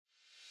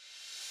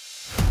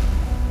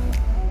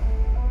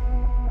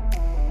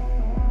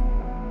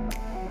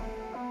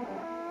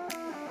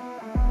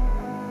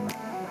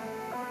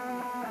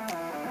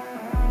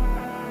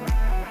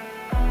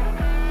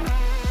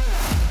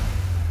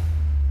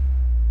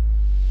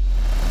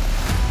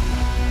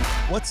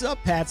What's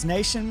up, Pats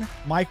Nation?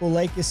 Michael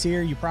Lakis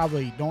here. You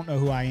probably don't know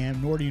who I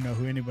am, nor do you know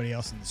who anybody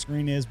else on the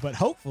screen is, but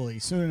hopefully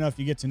soon enough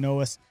you get to know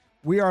us.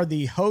 We are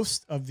the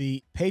host of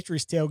the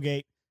Patriots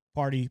Tailgate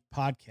Party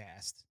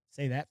Podcast.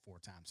 Say that 4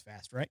 times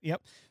fast, right?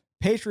 Yep.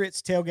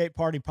 Patriots Tailgate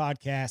Party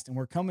Podcast, and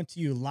we're coming to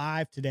you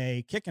live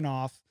today, kicking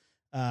off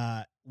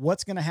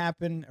what's going to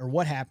happen, or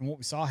what happened, what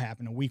we saw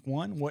happen in week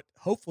 1, what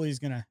hopefully is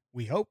going to,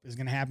 we hope is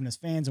going to happen as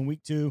fans in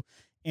week 2.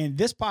 And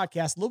this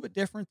podcast, a little bit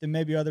different than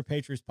maybe other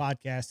Patriots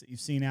podcasts that you've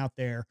seen out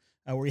there,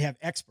 where you have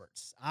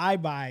experts. I,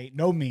 by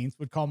no means,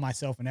 would call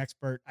myself an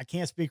expert. I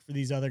can't speak for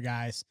these other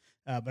guys,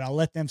 but I'll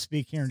let them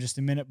speak here in just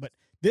a minute. But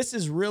this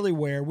is really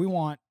where we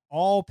want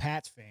all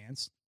Pats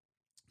fans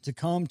to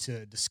come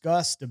to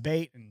discuss,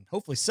 debate, and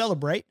hopefully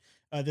celebrate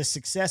the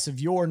success of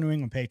your New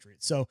England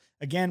Patriots. So,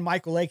 again,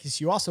 Michael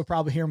Lakis, you also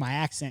probably hear my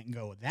accent and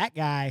go, that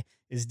guy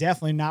is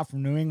definitely not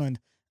from New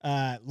England.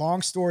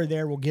 Long story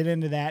there. We'll get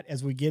into that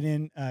as we get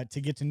in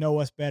to get to know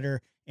us better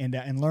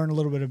and learn a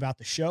little bit about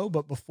the show.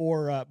 But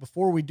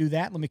before we do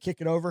that, let me kick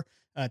it over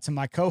to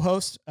my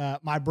co-host,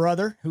 my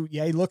brother, who,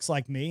 he looks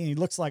like me, and he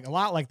looks like a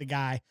lot like the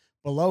guy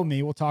below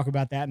me. We'll talk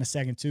about that in a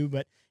second too.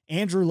 But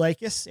Andrew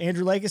Lakis.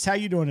 Andrew Lakis, how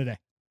you doing today?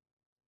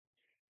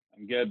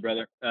 I'm good,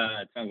 brother.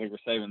 It sounds like we're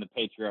saving the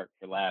patriarch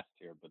for last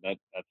here, but that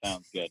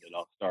sounds good. It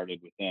all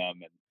started with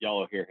him, and y'all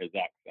will hear his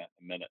accent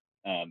in a minute.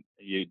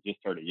 You just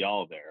heard a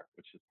y'all there,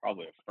 which is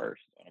probably a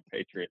first on a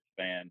Patriots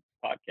fan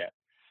podcast.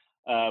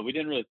 We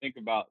didn't really think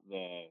about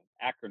the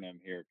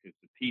acronym here because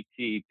the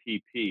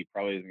PTPP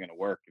probably isn't going to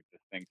work if this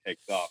thing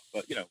takes off.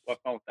 But, we'll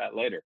come with that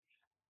later.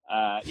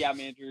 I'm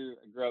Andrew.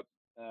 I grew up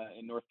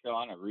in North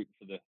Carolina rooting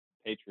for the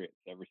Patriots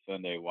every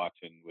Sunday,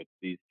 watching with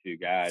these two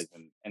guys.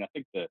 And I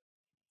think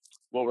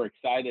what we're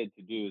excited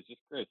to do is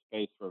just create a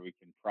space where we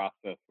can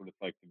process what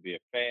it's like to be a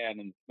fan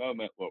in this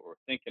moment, what we're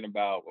thinking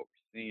about, what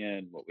we're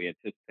seeing, what we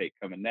anticipate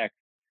coming next.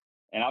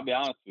 And I'll be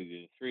honest with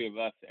you, the three of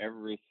us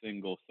every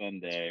single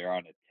Sunday are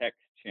on a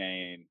text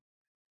chain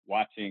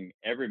watching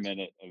every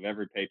minute of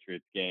every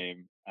Patriots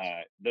game.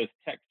 Those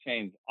text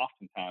chains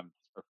oftentimes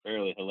are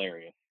fairly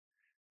hilarious,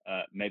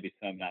 maybe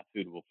some not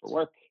suitable for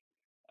work.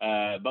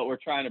 But we're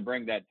trying to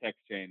bring that text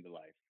chain to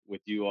life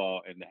with you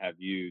all and to have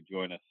you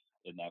join us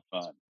in that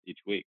fun each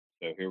week.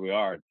 So here we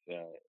are.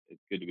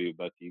 It's good to be with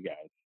both of you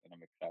guys, and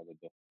I'm excited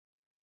to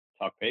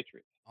talk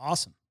Patriots.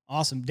 Awesome.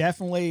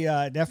 Definitely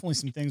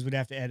some things we'd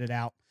have to edit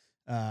out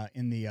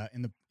in the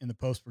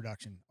post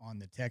production on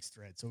the text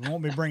thread. So we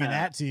won't be bringing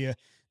that to you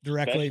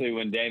directly. Especially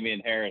when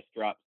Damian Harris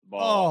drops the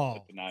ball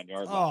at the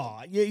 9-yard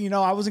line.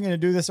 I wasn't going to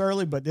do this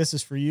early, but this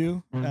is for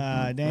you,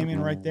 Damian,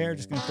 right there.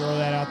 Just going to throw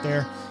that out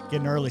there.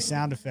 Get an early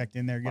sound effect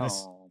in there. Get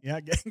us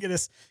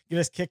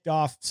kicked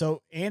off.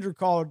 So Andrew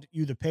called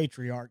you the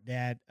patriarch,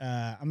 Dad.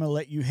 I'm going to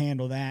let you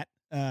handle that.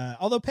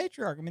 Although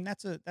patriarch, I mean,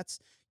 that's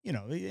he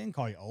didn't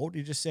call you old.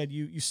 He just said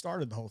you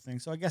started the whole thing.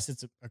 So I guess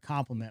it's a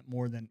compliment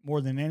more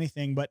than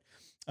anything. But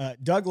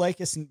Doug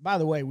Lakis, and by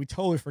the way, we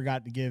totally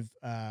forgot to give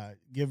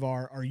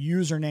our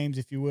usernames,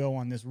 if you will,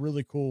 on this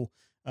really cool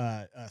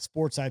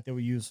sports site that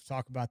we use. We'll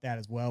talk about that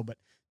as well. But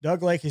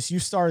Doug Lakis, you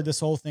started this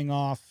whole thing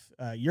off.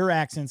 Your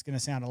accent's going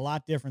to sound a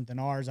lot different than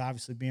ours,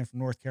 obviously being from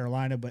North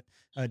Carolina. But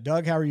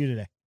Doug, how are you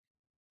today?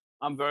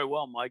 I'm very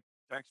well, Mike.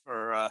 Thanks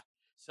for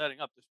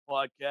setting up this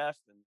podcast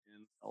and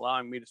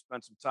allowing me to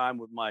spend some time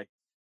with my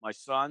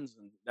sons,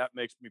 and that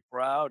makes me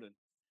proud. And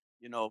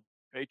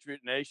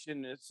Patriot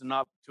Nation, it's an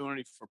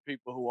opportunity for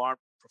people who aren't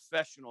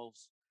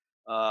professionals,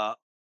 on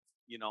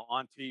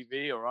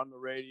TV or on the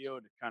radio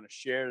to kind of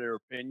share their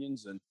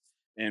opinions,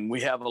 and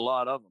we have a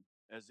lot of them.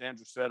 As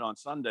Andrew said, on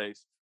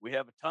Sundays we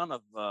have a ton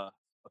of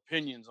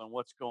opinions on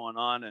what's going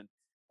on, and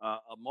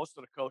most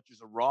of the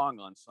coaches are wrong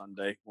on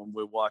Sunday when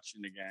we're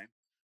watching the game.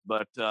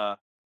 But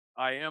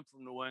I am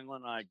from New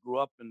England. I grew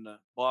up in the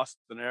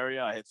Boston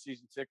area. I had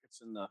season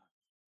tickets in the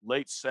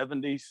late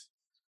 70s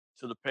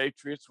to the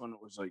Patriots when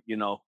it was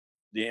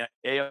the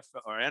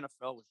AFL or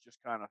NFL was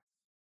just kind of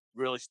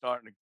really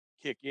starting to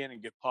kick in and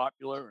get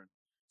popular. And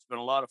it's been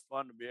a lot of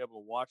fun to be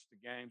able to watch the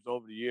games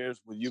over the years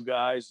with you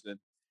guys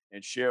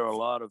and share a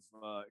lot of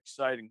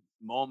exciting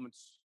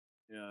moments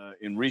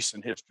in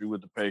recent history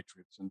with the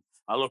Patriots. And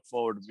I look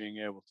forward to being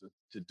able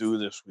to do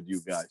this with you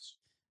guys.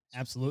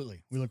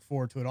 Absolutely. We look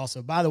forward to it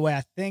also. By the way,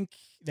 I think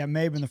that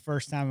may have been the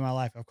first time in my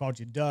life I've called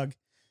you Doug.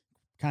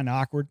 Kind of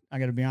awkward. I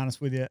got to be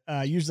honest with you.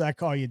 Usually I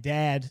call you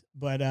Dad,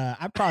 but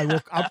I probably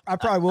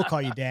will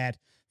call you Dad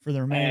for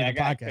the remainder of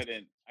the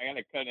podcast. I got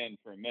to cut in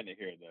for a minute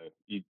here, though.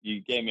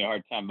 You gave me a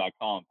hard time by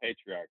calling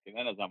patriarch, and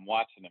then as I'm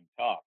watching him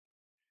talk,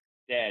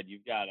 Dad,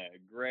 you've got a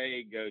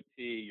gray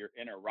goatee. You're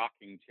in a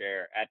rocking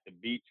chair at the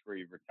beach where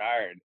you've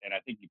retired, and I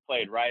think you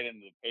played right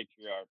into the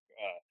patriarch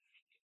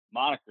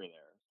moniker there.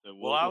 So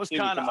I was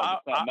kind of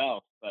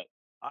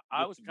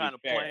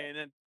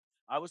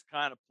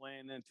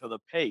playing into the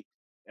Pate,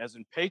 as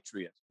in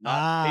Patriot,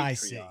 not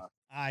Patriot.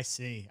 I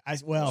see.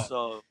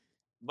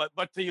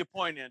 But to your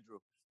point, Andrew,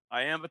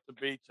 I am at the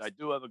beach. I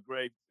do have a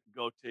gray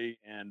goatee,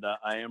 and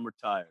I am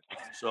retired.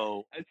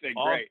 So I said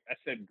great. I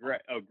said gray.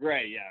 Oh,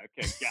 gray. Yeah.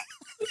 Okay. Got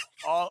it.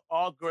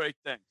 all great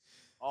things.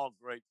 All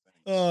great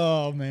things.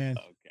 Oh man.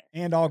 Okay.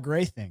 And all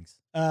great things.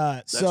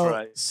 That's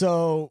right.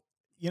 So,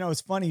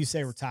 it's funny you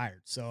say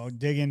retired. So I'll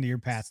dig into your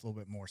past a little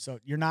bit more. So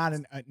you're not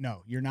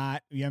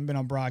you haven't been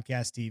on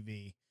broadcast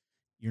TV.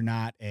 You're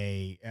not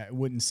I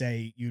wouldn't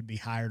say you'd be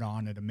hired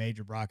on at a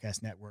major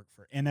broadcast network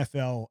for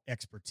NFL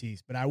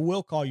expertise, but I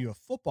will call you a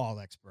football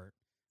expert,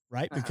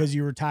 right? Because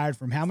you retired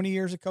from how many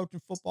years of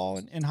coaching football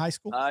in high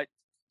school?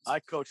 I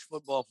coached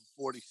football for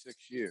 46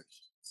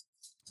 years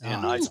in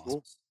high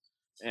school,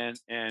 and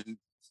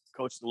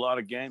coached a lot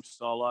of games,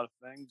 saw a lot of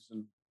things,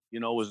 and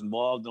was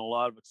involved in a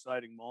lot of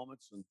exciting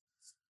moments. And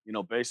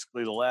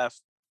basically the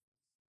last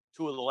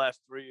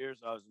 3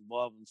 years, I was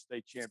involved in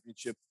state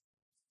championship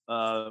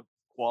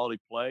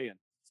quality play, and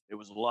it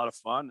was a lot of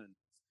fun. And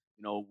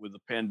with the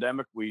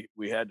pandemic, we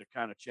had to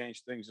kind of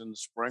change things in the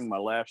spring. My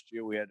last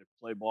year, we had to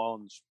play ball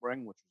in the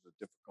spring, which was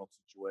a difficult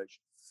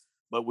situation,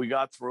 but we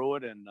got through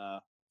it, and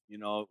it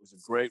was a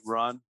great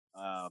run.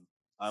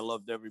 I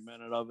loved every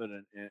minute of it,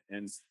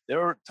 and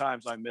there are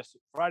times I miss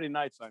it. Friday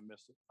nights I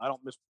miss it. I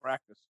don't miss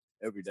practice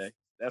every day,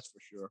 that's for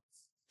sure.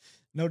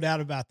 No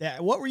doubt about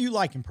that. What were you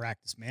like in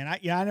practice, man? I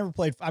never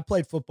played. I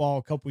played football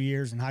a couple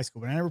years in high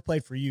school, but I never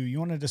played for you. You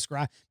want to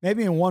describe,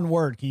 maybe in one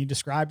word, can you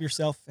describe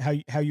yourself,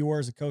 how you were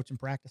as a coach in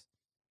practice?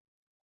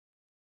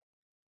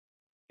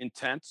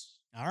 Intense.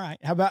 All right.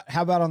 How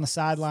about on the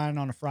sideline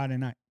on a Friday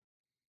night?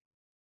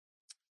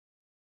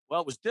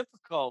 Well, it was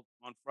difficult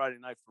on Friday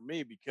night for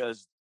me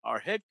because our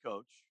head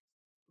coach,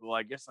 who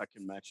I guess I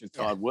can mention,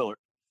 Todd Willard,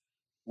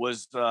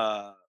 was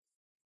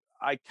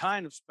I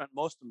kind of spent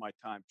most of my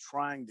time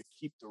trying to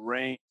keep the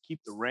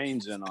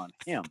reins in on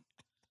him.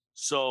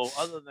 So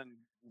other than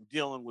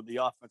dealing with the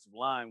offensive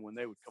line when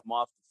they would come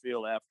off the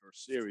field after a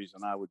series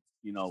and I would,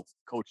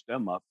 coach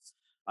them up,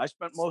 I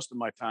spent most of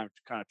my time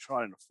kind of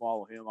trying to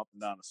follow him up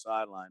and down the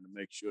sideline to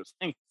make sure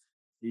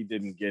he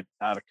didn't get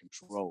out of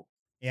control.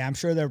 Yeah, I'm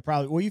sure there were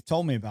probably, well, you've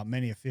told me about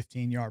many a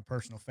 15-yard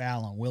personal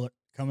foul on Willard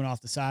coming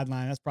off the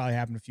sideline. That's probably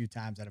happened a few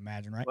times, I'd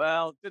imagine, right?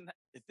 Well,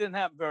 it didn't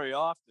happen very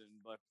often,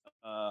 but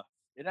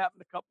it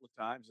happened a couple of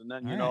times. And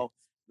then,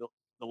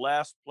 the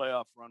last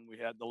playoff run we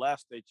had, the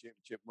last state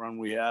championship run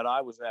we had,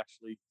 I was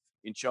actually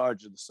in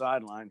charge of the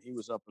sideline. He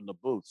was up in the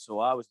booth. So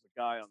I was the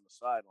guy on the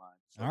sideline.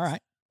 So, all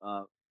right.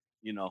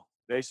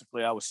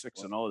 Basically I was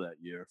 6-0 that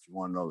year, if you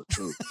want to know the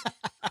truth.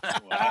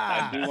 Well,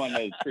 I do want to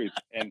know the truth.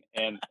 And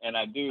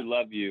I do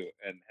love you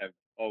and have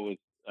always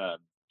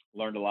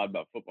learned a lot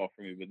about football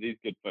from you, but these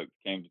good folks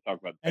came to talk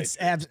about the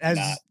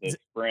not the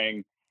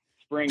spring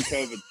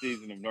COVID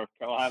season of North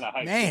Carolina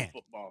high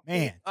school football.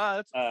 Man,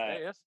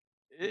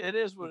 it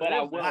is what it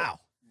is. Wow.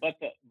 But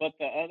the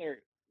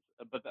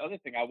other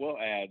thing I will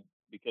add,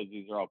 because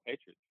these are all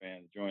Patriots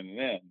fans joining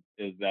in,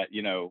 is that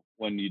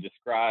when you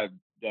describe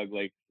Doug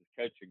Lake's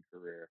coaching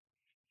career,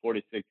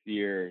 46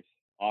 years,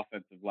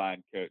 offensive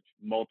line coach,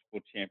 multiple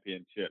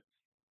championships,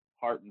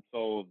 heart and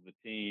soul of the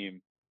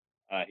team.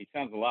 He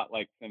sounds a lot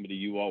like somebody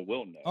you all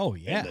will know. Oh,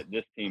 yeah. And that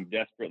this team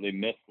desperately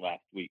missed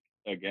last week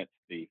against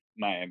the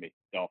Miami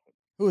Dolphins.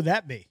 Who would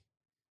that be?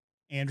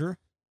 Andrew?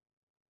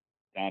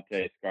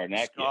 Dante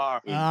Scarnecchia.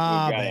 Scar.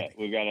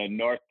 We've got a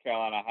North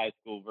Carolina high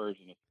school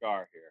version of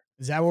Scar here.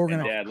 Is that what we're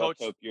going to Dad,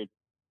 let's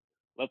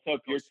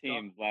hope your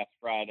teams last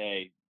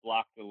Friday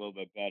blocked a little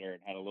bit better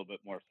and had a little bit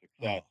more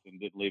success and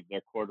didn't leave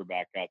their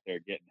quarterback out there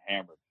getting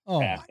hammered.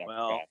 Pass after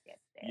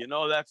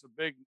that's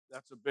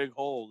a big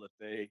hole that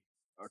they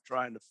are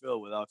trying to fill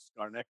without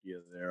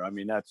Scarnecchia there. I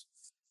mean, that's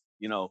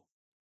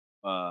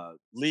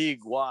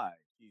league wide,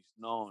 he's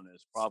known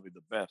as probably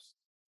the best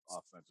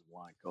offensive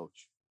line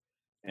coach,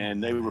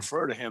 and they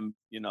refer to him,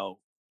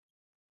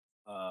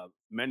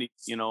 many,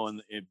 in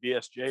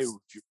BSJ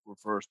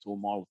refers to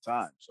him all the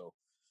time. So,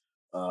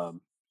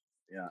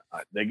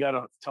 they got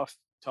a tough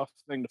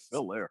thing to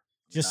fill there.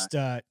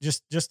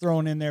 Just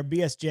throwing in there,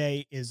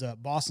 BSJ is a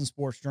Boston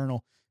Sports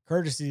Journal.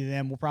 Courtesy to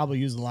them, we'll probably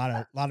use a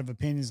lot of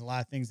opinions, a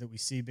lot of things that we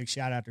see. Big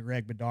shout out to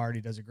Greg Bedard.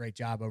 He does a great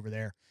job over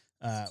there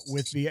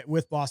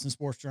with Boston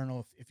Sports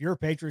Journal. If you're a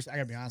Patriots, I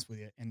gotta be honest with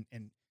you, and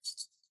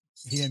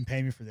he didn't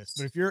pay me for this,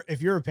 but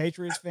if you're a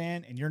Patriots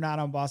fan and you're not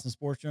on Boston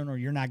Sports Journal,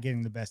 you're not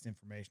getting the best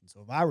information.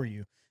 So if I were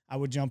you, I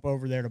would jump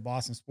over there to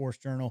Boston Sports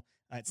Journal.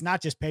 It's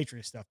not just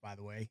Patriots stuff, by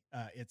the way.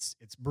 It's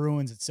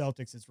Bruins, it's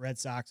Celtics, it's Red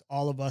Sox.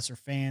 All of us are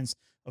fans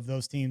of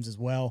those teams as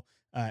well.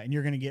 And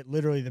you're going to get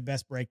literally the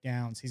best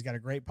breakdowns. He's got a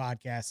great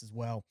podcast as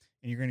well,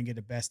 and you're going to get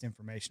the best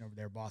information over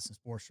there at Boston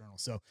Sports Journal.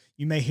 So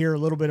you may hear a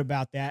little bit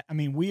about that. I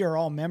mean, we are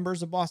all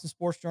members of Boston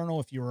Sports Journal.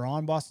 If you are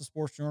on Boston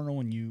Sports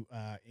Journal and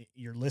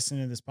you're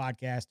listening to this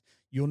podcast,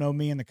 you'll know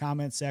me in the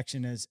comments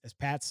section as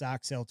Pat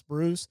Sox Celts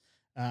Brews.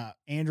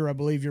 Andrew, I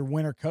believe you're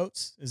Winter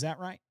Coats. Is that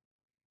right?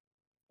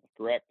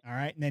 Correct. All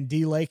right. And then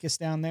D Lake is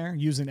down there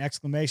using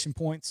exclamation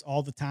points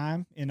all the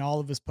time in all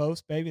of his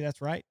posts, baby.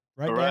 That's right.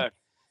 Right. Correct. Dad?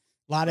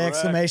 A lot of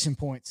exclamation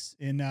points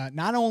in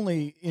not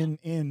only in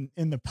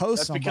the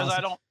posts. That's because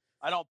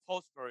I don't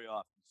post very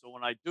often. So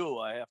when I do,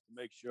 I have to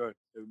make sure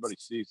everybody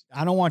sees it.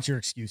 I don't want your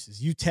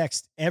excuses. You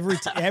text every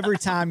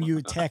time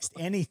you text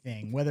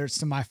anything, whether it's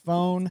to my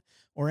phone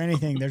or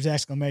anything, there's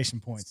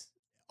exclamation points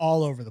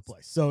all over the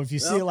place. So if you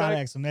see a lot of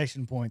Okay.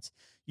 exclamation points,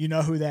 you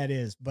know who that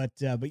is. But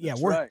yeah,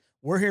 That's we're right.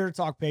 we're here to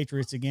talk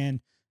Patriots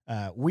again.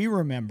 We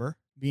remember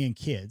being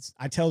kids.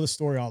 I tell the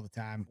story all the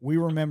time. We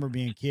remember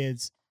being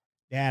kids.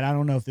 Dad, I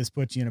don't know if this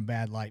puts you in a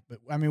bad light, but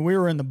I mean, we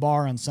were in the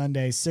bar on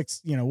Sunday,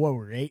 what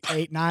were we,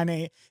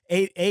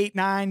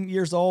 9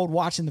 years old,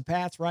 watching the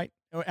Pats, right?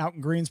 Out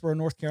in Greensboro,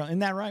 North Carolina. Isn't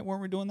that right?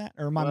 Weren't we doing that?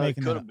 Or am I Well, it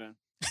making that could up? have been.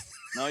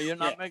 No, you're Yeah.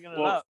 not making it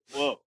Well, up.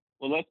 well,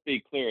 well. Let's be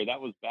clear. That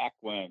was back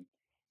when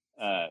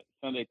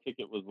Sunday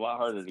ticket was a lot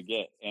harder to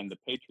get, and the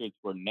Patriots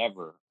were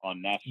never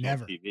on national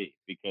Never. TV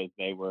because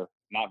they were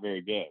not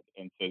very good.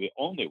 And so the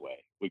only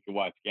way we could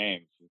watch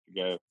games was to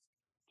go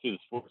to the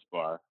sports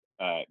bar,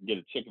 get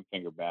a chicken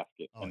finger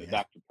basket Oh, and a yeah.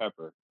 Dr.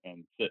 Pepper,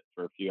 and sit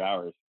for a few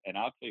hours. And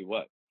I'll tell you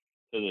what,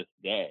 to this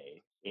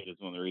day, it is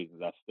one of the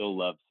reasons I still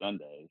love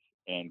Sundays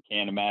and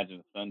can't imagine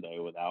a Sunday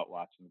without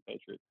watching the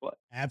Patriots play.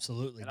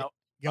 Absolutely. And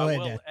Go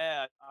ahead,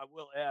 Dad. I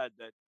will add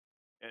that,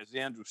 as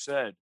Andrew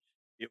said,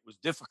 it was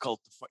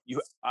difficult to find.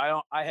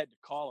 I had to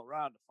call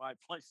around to find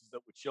places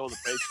that would show the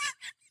Patriots.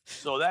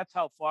 So that's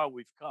how far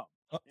we've come.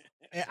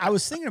 I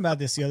was thinking about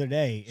this the other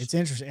day. It's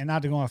interesting, and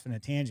not to go off in a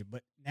tangent,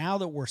 but now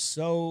that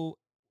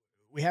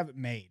we have it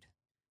made,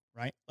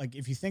 right? Like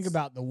if you think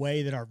about the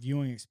way that our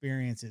viewing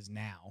experience is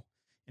now,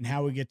 and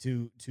how we get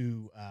to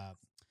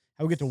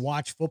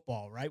watch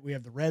football, right? We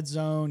have the red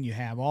zone. You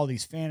have all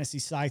these fantasy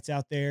sites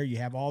out there. You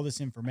have all this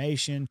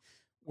information.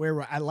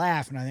 Where I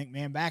laugh and I think,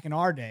 man, back in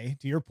our day,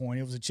 to your point,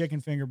 it was a chicken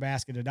finger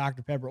basket, a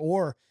Dr. Pepper,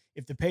 or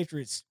if the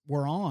Patriots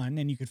were on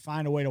and you could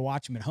find a way to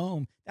watch them at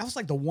home, that was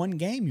like the one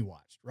game you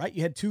watched, right?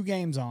 You had two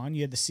games on.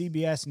 You had the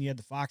CBS and you had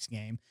the Fox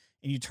game,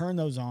 and you turn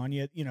those on.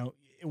 It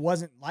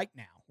wasn't like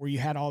now where you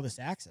had all this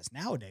access.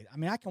 Nowadays, I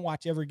mean, I can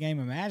watch every game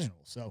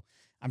imaginable. So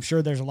I'm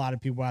sure there's a lot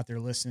of people out there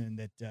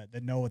listening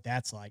that know what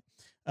that's like.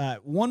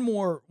 One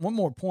more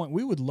point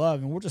we would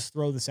love, and we'll just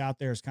throw this out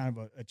there as kind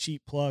of a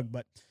cheap plug,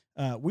 but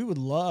we would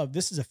love,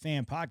 this is a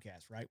fan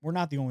podcast, right? We're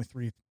not the only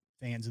three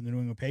fans in the New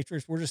England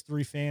Patriots. We're just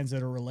three fans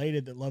that are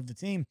related that love the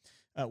team.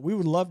 We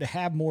would love to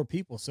have more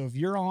people. So if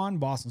you're on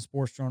Boston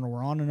Sports Journal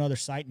or on another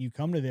site and you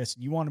come to this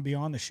and you want to be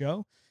on the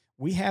show,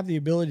 we have the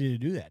ability to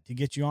do that, to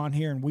get you on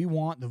here. And we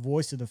want the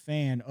voice of the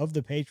fan, of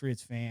the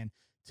Patriots fan,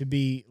 to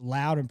be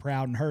loud and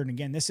proud and heard. And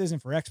again, this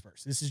isn't for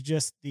experts. This is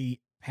just the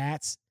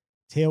Pat's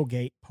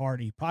Tailgate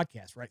Party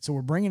podcast, right? So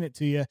we're bringing it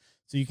to you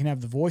so you can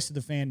have the voice of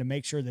the fan to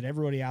make sure that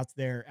everybody out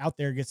there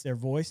gets their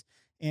voice.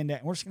 And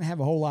we're just going to have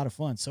a whole lot of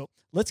fun. So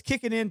let's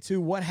kick it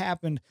into what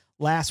happened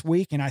last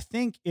week. And I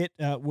think it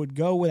would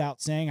go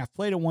without saying, I've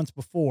played it once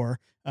before.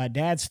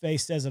 Dad's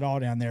face says it all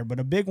down there, but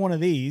a big one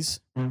of these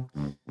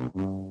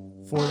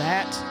for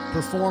that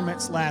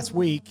performance last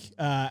week.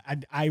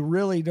 I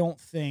really don't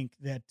think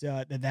that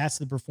that's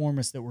the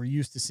performance that we're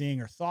used to seeing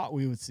or thought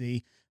we would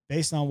see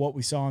based on what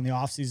we saw in the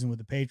offseason with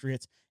the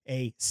Patriots.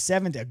 A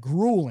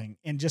grueling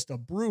and just a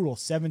brutal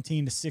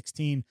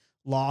 17-16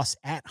 loss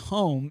at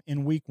home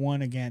in week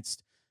 1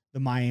 against the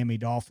Miami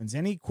Dolphins.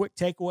 Any quick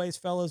takeaways,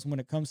 fellas, when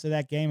it comes to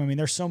that game? I mean,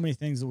 there's so many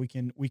things that we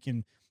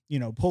can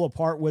pull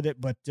apart with it,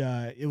 but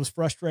it was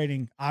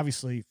frustrating,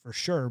 obviously, for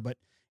sure. But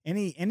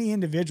any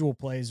individual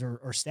plays or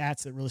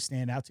stats that really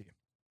stand out to you?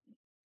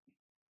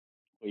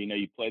 Well,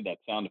 you played that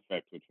sound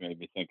effect, which made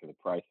me think of The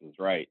Price is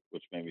Right,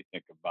 which made me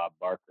think of Bob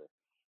Barker,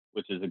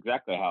 which is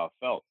exactly how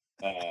I felt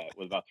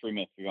with about 3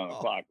 minutes to go on the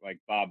clock. Like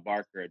Bob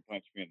Barker had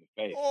punched me in the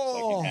face,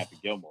 like in Happy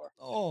Gilmore.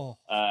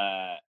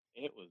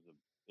 It was.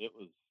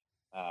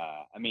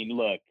 I mean,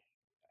 look,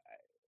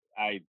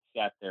 I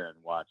sat there and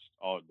watched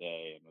all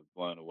day and was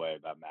blown away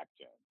by Mac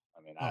Jones.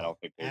 I mean, I don't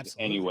think there's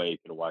any way you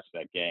could have watched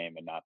that game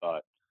and not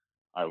thought,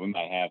 all right, we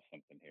might have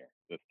something here.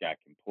 This guy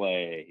can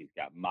play. He's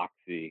got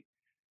moxie.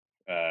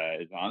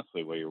 Is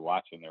honestly what you're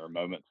watching. There were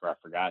moments where I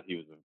forgot he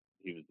was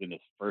in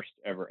his first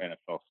ever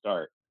NFL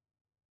start.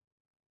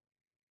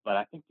 But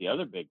I think the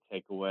other big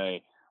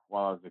takeaway,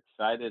 while I was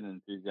excited and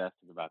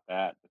enthusiastic about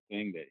that, the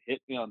thing that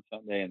hit me on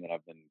Sunday and that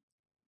I've been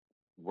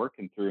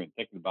working through and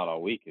thinking about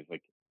all week is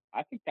like,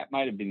 I think that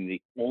might have been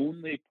the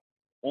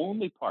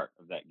only part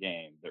of that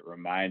game that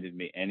reminded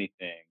me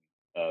anything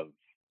of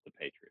the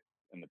Patriots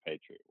and the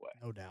Patriot way.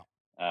 No doubt.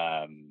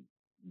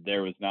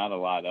 There was not a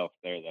lot else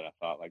there that I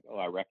thought like, oh,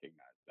 I recognize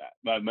that.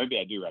 But maybe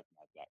I do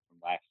recognize that from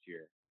last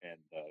year and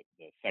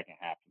the second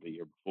half of the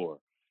year before.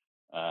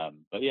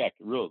 But yeah,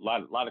 a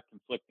lot of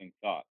conflicting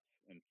thoughts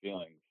and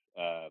feelings.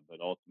 But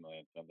ultimately,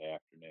 on Sunday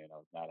afternoon, I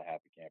was not a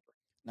happy camper.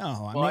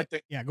 No, I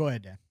think, yeah, go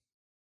ahead, Dan.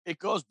 It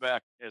goes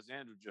back, as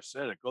Andrew just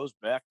said, it goes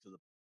back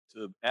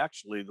to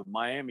actually the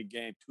Miami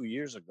game 2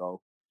 years ago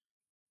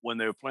when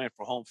they were playing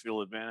for home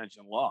field advantage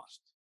and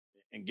lost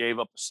and gave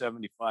up a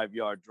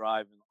 75-yard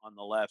drive on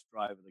the last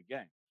drive of the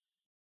game.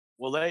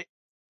 Well,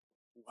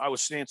 I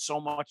was seeing so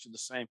much of the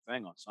same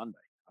thing on Sunday.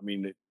 I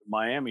mean,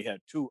 Miami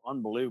had 2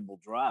 unbelievable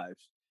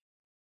drives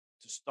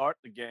to start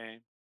the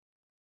game,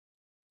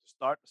 to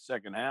start the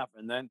second half,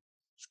 and then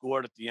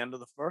scored at the end of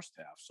the first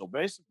half. So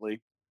basically,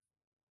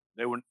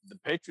 the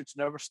Patriots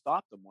never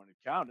stopped them when it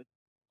counted.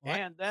 What?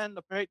 And then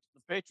the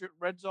Patriot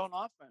red zone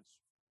offense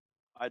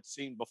I'd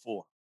seen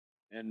before.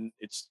 and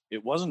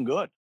it wasn't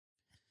good.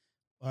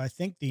 Well, I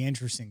think the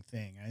interesting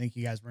thing, I think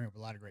you guys bring up a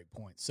lot of great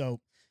points. So,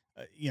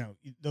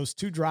 those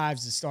two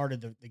drives that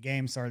started the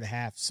game, started the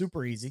half,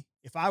 super easy.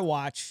 If I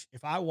watch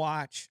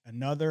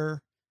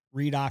another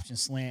read option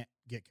slant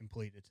get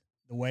completed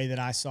the way that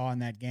I saw in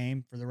that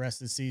game for the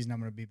rest of the season, I'm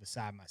going to be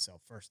beside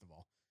myself. First of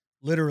all,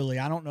 literally,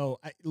 I don't know.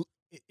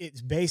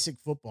 It's basic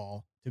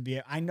football to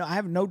be. I know, I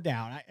have no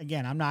doubt.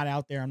 Again, I'm not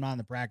out there. I'm not in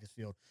the practice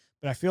field,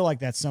 but I feel like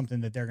that's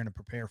something that they're going to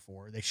prepare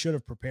for. They should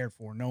have prepared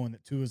for, knowing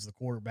that Tua is the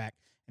quarterback,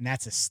 and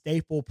that's a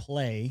staple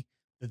play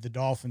that the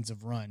Dolphins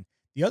have run.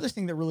 The other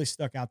thing that really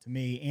stuck out to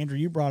me, Andrew,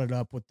 you brought it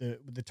up with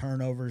the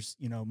turnovers.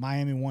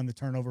 Miami won the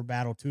turnover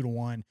battle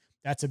 2-1.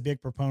 That's a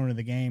big proponent of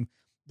the game.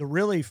 The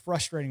really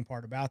frustrating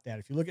part about that,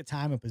 if you look at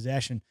time of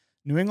possession,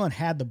 New England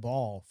had the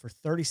ball for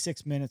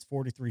 36 minutes,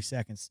 43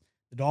 seconds.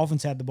 The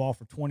Dolphins had the ball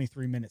for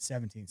 23 minutes,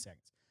 17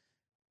 seconds.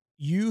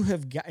 You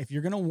have got, if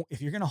you're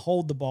gonna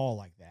hold the ball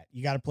like that,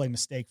 you got to play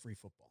mistake-free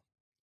football.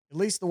 At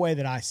least the way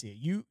that I see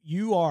it.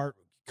 You are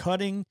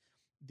cutting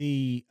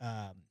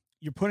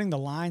you're putting the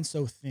line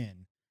so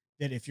thin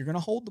that if you're going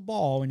to hold the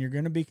ball and you're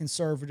going to be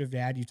conservative,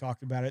 Dad, you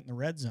talked about it in the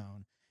red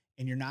zone,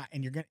 and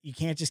you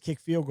can't just kick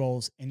field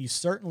goals, and you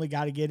certainly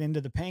got to get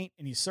into the paint,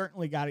 and you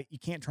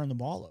can't turn the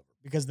ball over,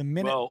 because the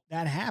minute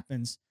that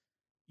happens,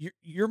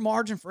 your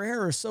margin for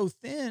error is so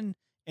thin,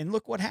 and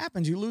look what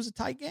happens. You lose a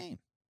tight game.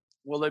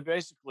 Well, they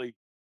basically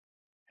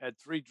had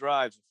 3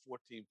 drives of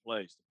 14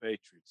 plays, the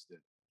Patriots did.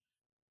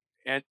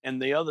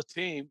 And the other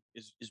team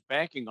is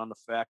banking on the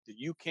fact that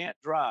you can't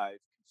drive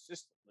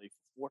consistently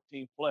for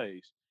 14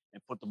 plays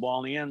and put the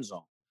ball in the end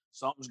zone.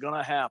 Something's going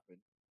to happen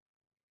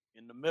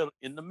in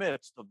the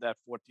midst of that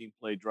 14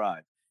 play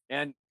drive,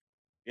 and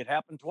it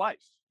happened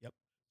twice. Yep.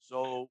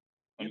 So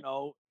when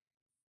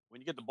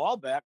you get the ball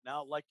back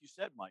now, like you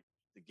said, Mike,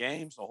 the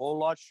game's a whole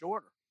lot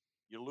shorter.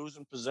 You're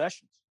losing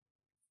possessions.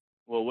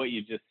 Well, what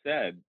you just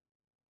said,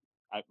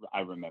 I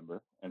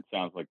remember, and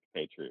sounds like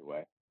the Patriot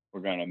way. We're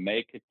going to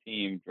make a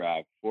team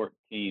drive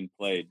 14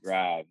 play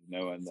drives,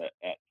 knowing that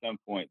at some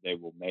point they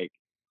will make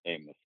a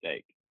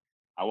mistake.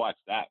 I watched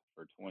that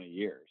for 20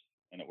 years,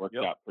 and it worked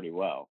out pretty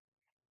well.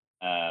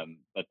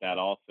 But that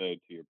also, to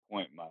your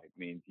point, Mike,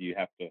 means you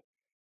have to,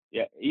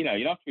 you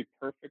don't have to be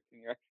perfect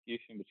in your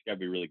execution, but you got to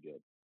be really good.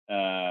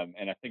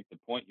 And I think the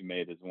point you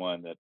made is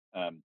one that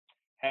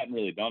hadn't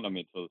really dawned on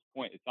me until this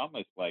point. It's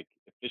almost like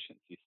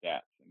efficiency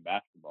stats in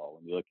basketball.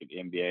 When you look at the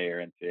NBA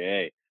or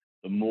NCAA,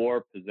 the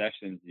more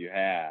possessions you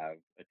have,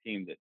 a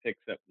team that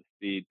picks up the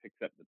speed, picks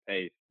up the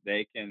pace,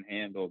 they can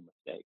handle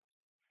mistakes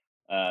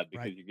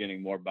because you're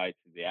getting more bites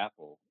of the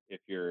apple.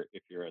 If you're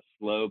a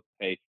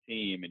slow-paced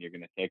team and you're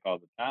going to take all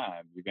the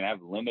time, you're going to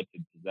have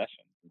limited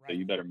possessions, and so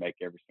you better make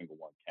every single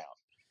one count.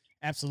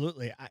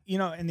 Absolutely.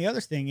 And the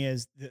other thing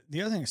is,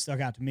 the other thing that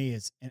stuck out to me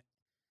is,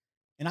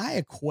 and I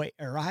equate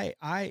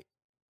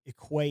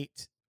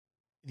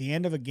the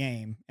end of a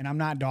game, and I'm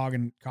not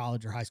dogging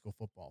college or high school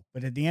football,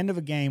 but at the end of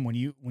a game, when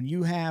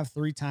you have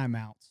 3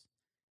 timeouts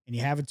and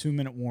you have a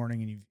 2-minute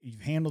warning and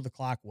you've handled the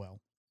clock well,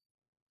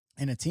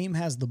 and a team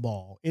has the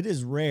ball, it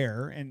is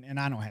rare, and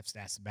I don't have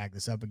stats to back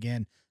this up.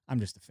 Again, I'm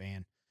just a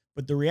fan.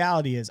 But the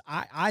reality is,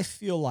 I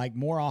feel like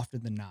more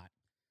often than not,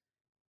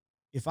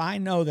 if I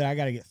know that I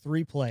got to get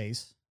 3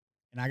 plays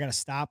and I got to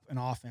stop an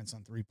offense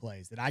on 3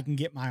 plays, that I can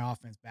get my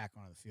offense back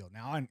onto the field.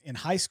 Now, in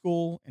high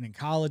school and in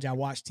college, I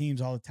watch teams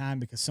all the time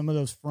because some of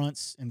those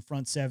fronts and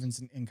front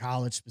sevens in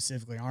college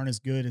specifically aren't as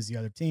good as the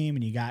other team,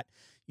 and you got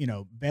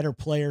better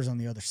players on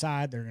the other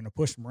side. They're going to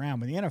push them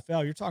around. But in the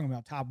NFL, you're talking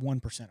about top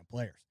 1% of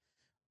players.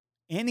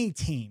 Any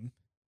team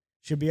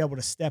should be able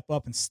to step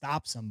up and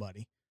stop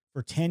somebody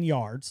for 10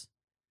 yards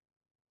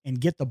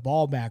and get the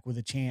ball back with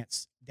a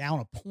chance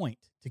down a point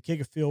to kick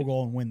a field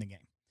goal and win the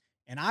game.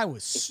 And I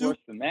was worse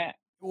than that.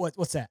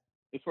 What's that?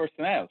 It's worse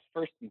than that. It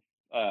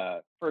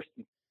was first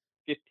and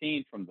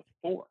 15 from the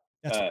 4.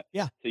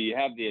 Yeah. So you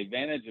have the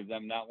advantage of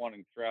them not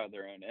wanting to throw out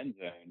their own end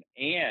zone,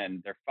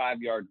 and they're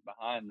 5 yards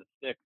behind the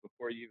sticks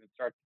before you even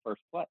start the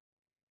first play.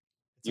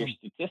 Your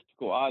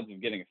statistical odds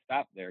of getting a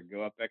stop there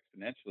go up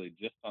exponentially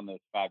just on those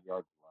 5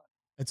 yards run.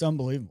 It's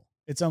unbelievable.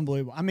 It's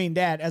unbelievable. I mean,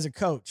 Dad, as a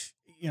coach,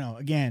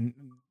 again,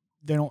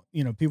 they don't,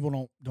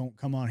 people don't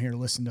come on here to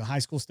listen to high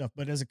school stuff,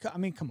 but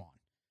come on.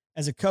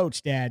 As a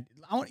coach, Dad,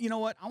 I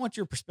want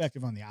your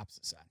perspective on the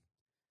opposite side.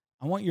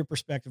 I want your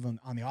perspective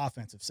on the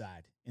offensive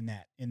side in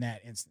that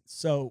instance.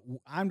 So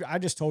I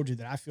just told you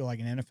that I feel like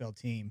an NFL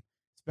team,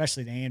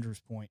 especially to Andrew's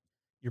point,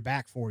 you're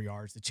back 4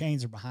 yards, the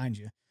chains are behind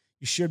you.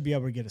 You should be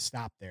able to get a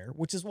stop there,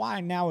 which is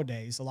why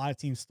nowadays a lot of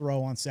teams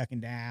throw on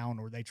second down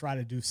or they try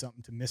to do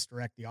something to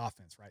misdirect the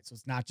offense, right? So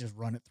it's not just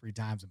run it 3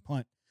 times and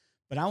punt.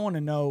 But I want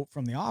to know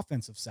from the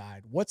offensive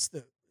side,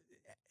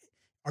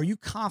 are you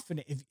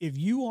confident if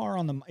you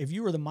are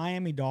the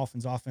Miami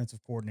Dolphins offensive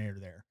coordinator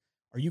there,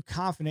 are you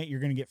confident you're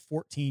going to get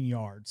 14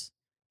 yards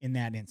in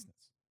that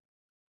instance?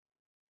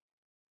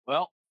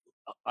 Well,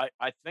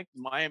 I think the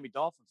Miami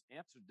Dolphins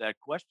answered that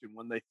question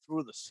when they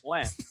threw the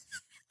slant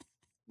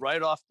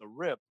right off the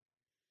rip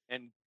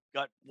and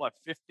got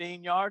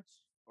 15 yards?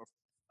 Or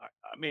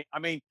I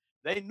mean,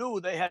 they knew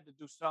they had to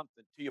do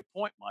something. To your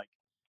point, Mike,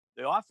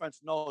 the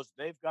offense knows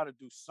they've got to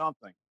do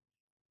something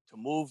to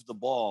move the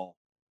ball,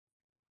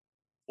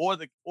 or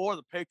the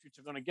Patriots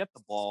are going to get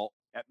the ball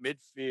at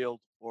midfield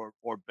or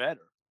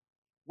better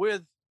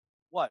with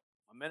what,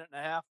 a minute and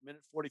a half,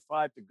 minute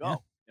 45 to go. Yeah.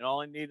 And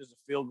all I need is a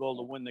field goal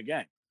to win the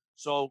game.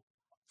 So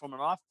from an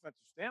offensive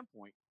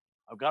standpoint,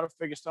 I've got to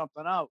figure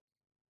something out.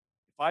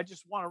 If I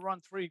just want to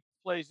run 3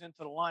 plays into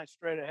the line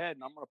straight ahead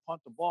and I'm going to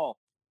punt the ball,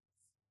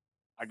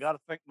 I got to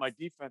think my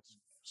defense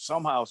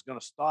somehow is going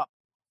to stop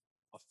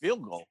a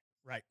field goal.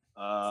 Right.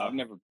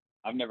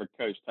 I've never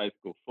coached high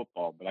school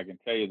football, but I can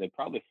tell you they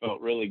probably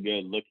felt really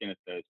good looking at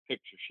those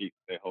picture sheets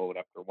they hold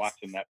after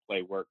watching that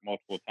play work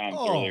multiple times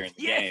earlier in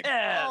the game.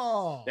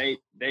 Oh.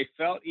 They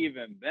felt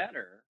even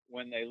better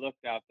when they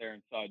looked out there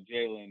and saw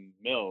Jalen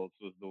Mills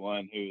was the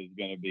one who was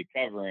going to be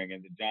covering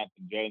and that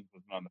Jonathan Jones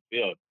was on the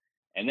field.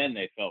 And then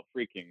they felt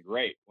freaking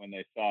great when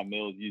they saw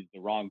Mills use the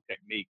wrong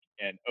technique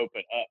and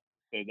open up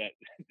so that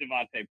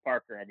Devontae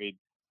Parker,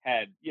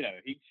 had,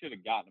 he should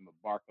have gotten him a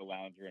Barca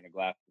Lounger and a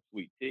glass of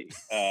sweet tea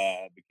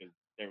because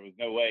there was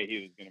no way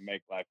he was going to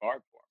make life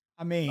hard for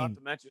him. Not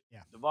to mention,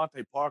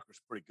 Devontae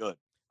Parker's pretty good.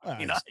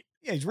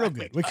 He's real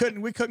good. We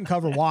couldn't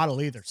cover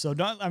Waddle either. So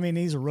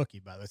he's a rookie,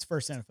 by the way. It's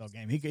first NFL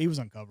game. He was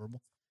uncoverable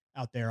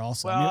out there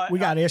also. Well, we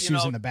got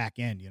issues in the back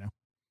end,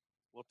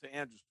 Well, to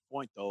Andrew's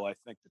point, though, I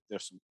think that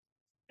there's some,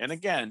 and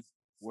again,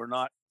 we're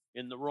not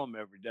in the room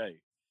every day,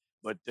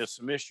 but there's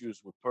some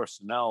issues with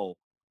personnel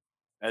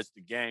as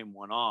the game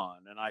went on.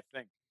 And I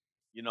think,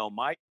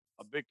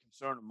 a big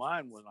concern of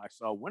mine when I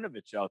saw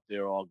Winovich out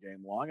there all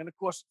game long, and of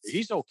course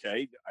he's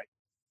okay.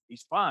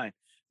 He's fine.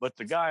 But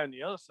the guy on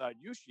the other side,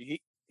 Yushi,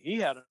 he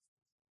had an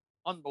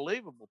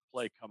unbelievable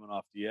play coming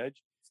off the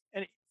edge,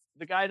 and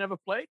the guy never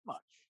played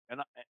much.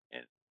 And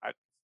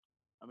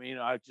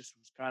I just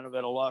was kind of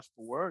at a loss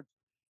for words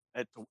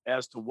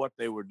as to what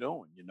they were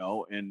doing,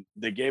 and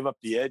they gave up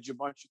the edge a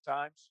bunch of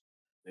times.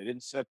 They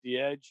didn't set the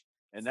edge,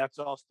 and that's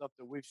all stuff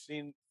that we've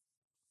seen.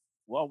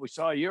 Well, we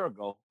saw a year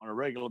ago on a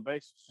regular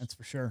basis. That's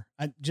for sure.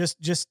 I just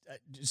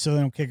so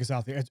they don't kick us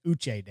off there. It's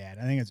Uche, Dad.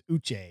 I think it's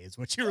Uche is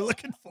what you were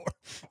looking for,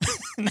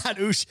 not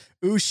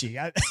Ushi.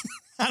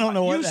 I don't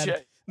know what that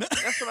is.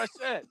 That's what I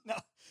said. No,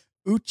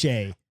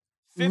 Uche.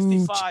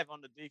 55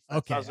 on the defense.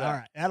 Okay, all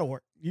right, that'll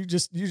work. You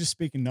just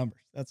speaking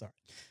numbers. That's all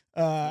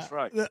right. That's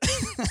right.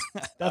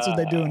 That's what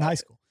they do in high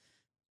school.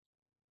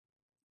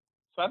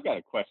 So I've got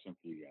a question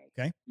for you guys.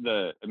 Okay.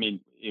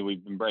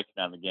 We've been breaking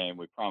down the game.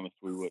 We promised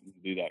we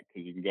wouldn't do that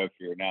because you can go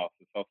for your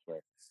analysis elsewhere.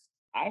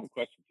 I have a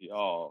question for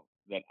y'all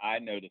that I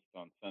noticed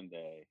on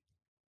Sunday,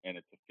 and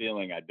it's a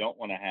feeling I don't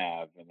want to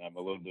have, and I'm a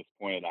little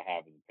disappointed I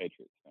have as a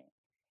Patriots fan.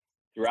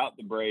 Throughout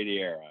the Brady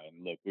era,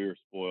 and look, we were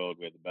spoiled.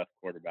 We had the best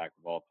quarterback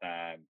of all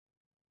time.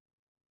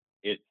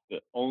 It's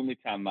the only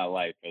time in my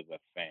life as a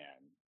fan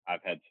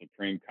I've had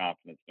supreme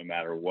confidence no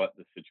matter what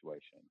the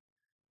situation.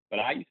 But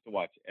I used to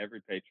watch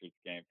every Patriots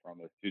game for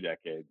almost 2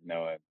 decades,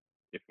 knowing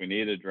if we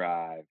need a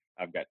drive,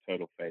 I've got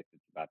total faith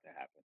it's about to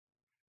happen.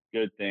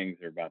 Good things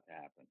are about to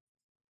happen.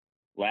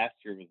 Last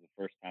year was the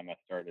first time I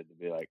started to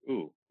be like,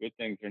 ooh, good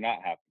things are not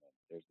happening.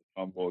 There's the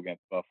fumble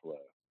against Buffalo.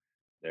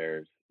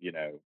 There's,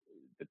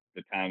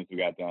 the times we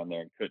got down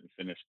there and couldn't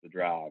finish the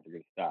drive. We're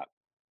going to stop.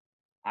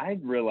 I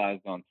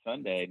realized on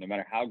Sunday, no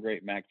matter how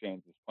great Mac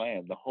Jones was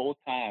playing, the whole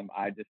time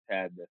I just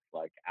had this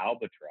like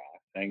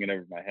albatross hanging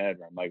over my head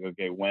where I'm like,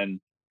 okay,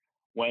 when's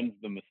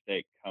the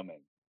mistake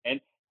coming?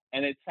 And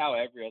it's how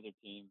every other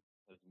team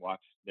has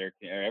watched their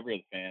team, or every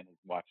other fan has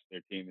watched their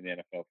team in the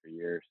NFL for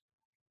years.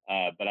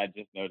 But I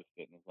just noticed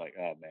it and was like,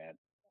 oh man,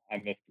 I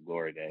missed the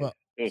glory days. Well,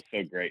 it was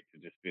so great to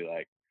just be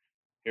like,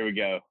 here we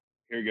go,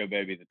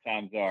 baby. The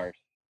time's ours.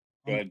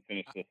 Go ahead and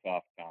finish this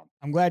off, Tom.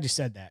 I'm glad you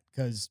said that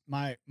because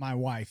my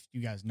wife,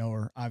 you guys know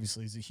her,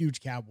 obviously is a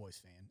huge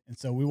Cowboys fan. And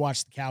so we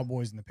watch the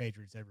Cowboys and the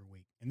Patriots every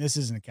week. And this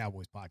isn't a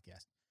Cowboys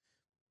podcast.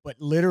 But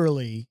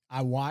literally,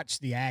 I watch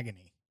the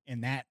agony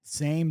and that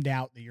same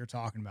doubt that you're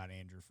talking about,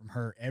 Andrew, from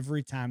her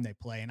every time they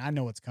play. And I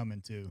know it's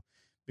coming too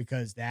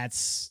because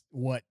that's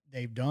what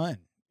they've done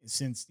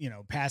since,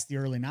 past the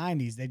early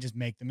 90s. They just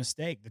make the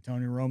mistake. The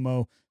Tony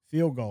Romo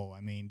field goal.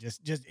 I mean,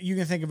 just you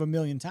can think of a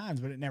million times,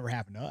 but it never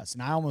happened to us.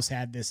 And I almost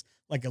had this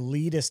like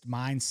elitist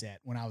mindset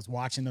when I was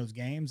watching those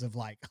games of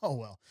like, oh,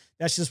 well,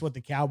 that's just what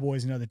the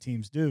Cowboys and other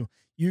teams do.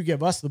 You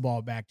give us the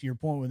ball back, to your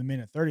point, with a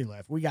minute 30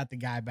 left. We got the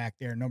guy back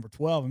there, number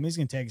 12, and he's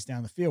going to take us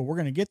down the field. We're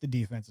going to get the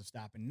defensive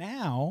stop. And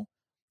now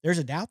there's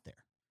a doubt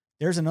there.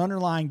 There's an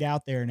underlying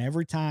doubt there. And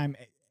every time,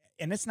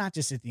 and it's not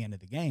just at the end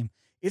of the game,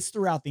 it's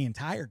throughout the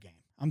entire game.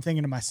 I'm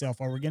thinking to myself,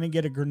 are we going to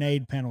get a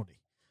grenade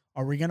penalty?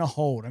 Are we going to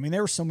hold? I mean,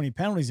 there were so many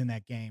penalties in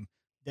that game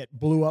that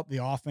blew up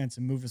the offense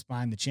and moved us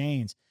behind the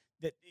chains.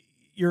 That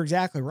you're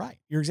exactly right.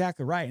 You're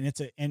exactly right.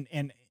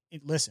 And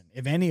listen,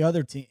 if any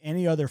other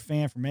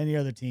fan from any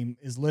other team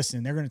is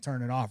listening, they're going to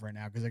turn it off right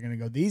now because they're going to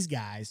go, these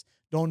guys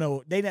don't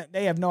know.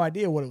 They have no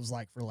idea what it was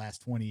like for the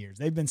last 20 years.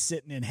 They've been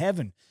sitting in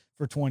heaven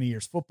for 20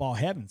 years, football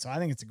heaven. So I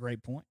think it's a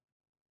great point.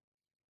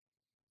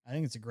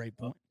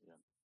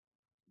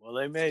 Well,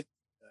 they made,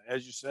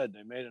 as you said,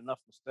 they made enough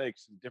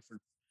mistakes in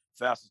different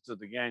facets of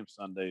the game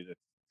Sunday to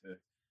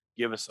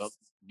give us a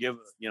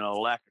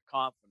lack of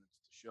confidence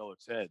to show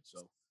its head.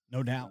 So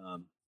no doubt,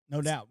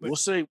 no doubt. But we'll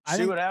see.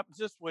 What happens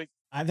this week.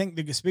 I think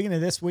speaking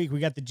of this week, we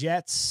got the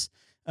Jets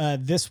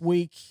this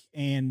week,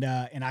 and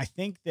I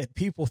think that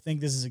people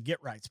think this is a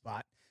get right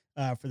spot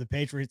for the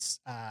Patriots.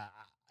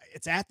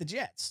 It's at the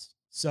Jets,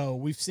 so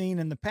we've seen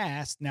in the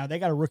past. Now they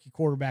got a rookie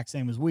quarterback,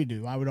 same as we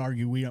do. I would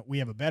argue we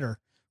have a better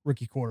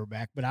rookie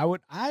quarterback, but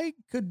I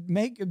could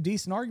make a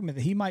decent argument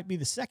that he might be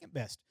the second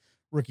best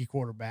rookie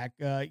quarterback.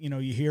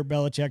 You hear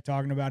Belichick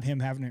talking about him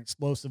having an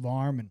explosive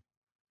arm, and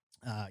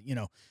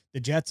the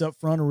Jets up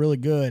front are really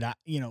good.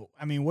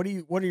 What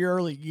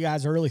are you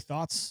guys' early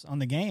thoughts on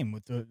the game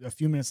with a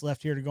few minutes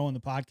left here to go on the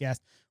podcast?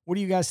 What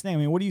do you guys think? I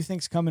mean, what do you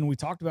think's coming? We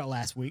talked about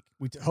last week.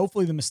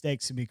 Hopefully the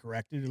mistakes can be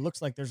corrected. It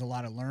looks like there's a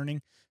lot of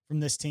learning from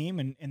this team,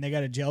 and they got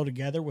to gel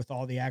together with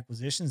all the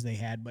acquisitions they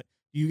had. But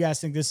do you guys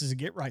think this is a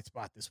get right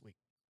spot this week?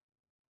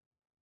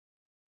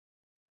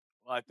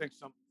 Well, I think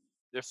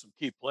there's some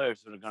key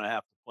players that are going to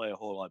have to play a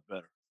whole lot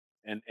better,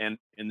 and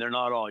they're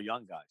not all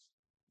young guys.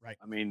 Right.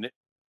 I mean,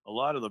 a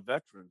lot of the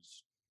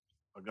veterans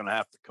are going to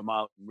have to come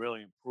out and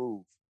really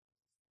improve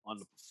on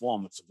the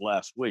performance of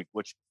last week,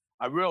 which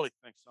I really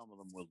think some of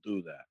them will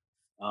do that.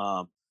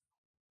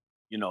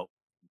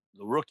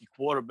 The rookie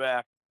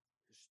quarterback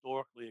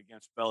historically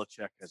against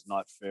Belichick has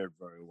not fared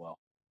very well.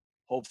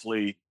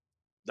 Hopefully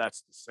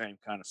that's the same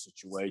kind of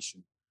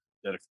situation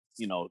that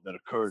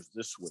occurs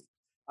this week.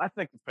 I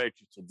think the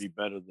Patriots will be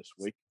better this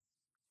week.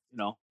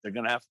 They're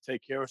going to have to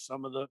take care of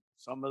some of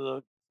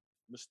the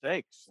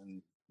mistakes,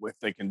 and if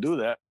they can do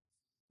that,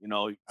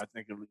 I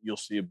think you'll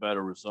see a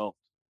better result.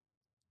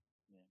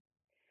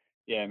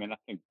 Yeah, I mean, I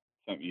think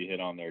something you hit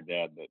on there,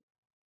 Dad, that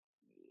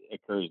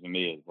occurs to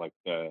me is like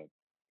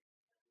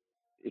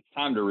it's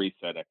time to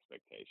reset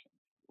expectations.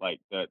 Like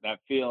that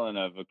feeling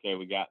of, okay,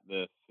 we got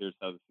this. Here's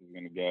how this is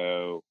going to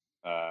go.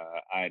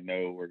 I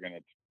know we're going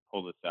to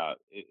pull this out.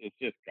 It's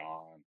just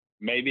gone.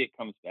 Maybe it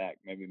comes back.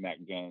 Maybe Mac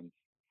Jones.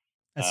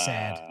 That's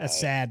sad. That's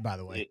sad, by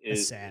the way.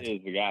 That's sad.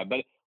 Is the guy,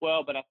 but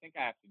I think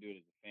I have to do it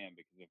as a fan,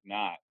 because if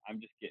not, I'm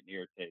just getting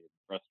irritated,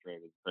 and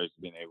frustrated, as opposed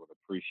to being able to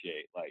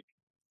appreciate like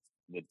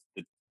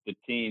the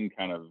team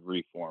kind of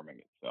reforming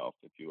itself,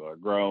 if you will,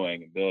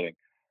 growing and building.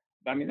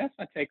 But I mean, that's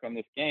my take on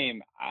this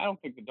game. I don't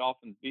think the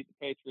Dolphins beat the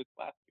Patriots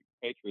last week.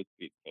 The Patriots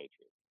beat the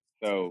Patriots.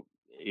 So,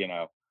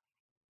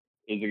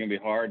 is it going to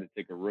be hard to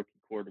take a rookie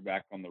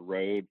quarterback on the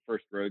road,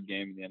 first road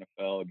game in the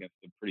NFL against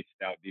a pretty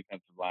stout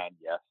defensive line?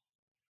 Yes.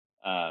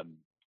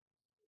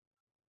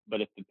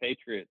 But if the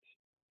Patriots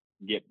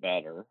get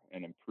better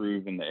and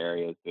improve in the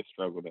areas they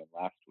struggled in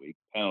last week,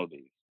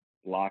 penalties,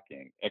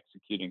 blocking,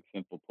 executing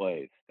simple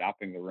plays,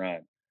 stopping the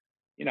run,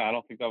 I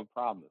don't think they'll have a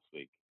problem this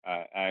week.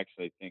 I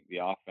actually think the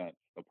offense,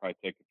 they'll probably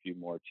take a few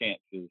more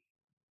chances.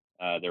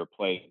 There were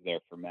plays there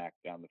for Mac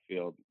down the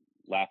field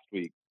last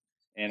week,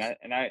 and I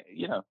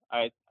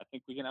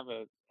think we can have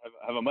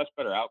a much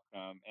better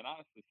outcome, and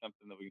honestly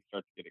something that we can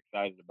start to get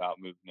excited about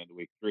moving into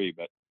week 3.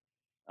 But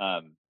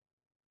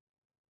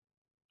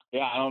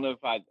yeah, I don't know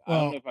if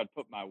I'd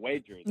put my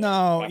wager there.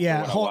 No,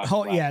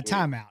 yeah,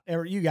 time out.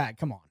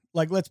 Come on.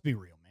 Like, let's be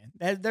real,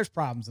 man. There's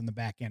problems in the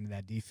back end of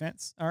that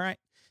defense. All right.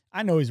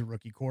 I know he's a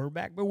rookie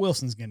quarterback, but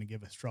Wilson's going to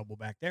give us trouble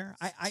back there.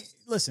 I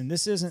listen,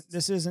 this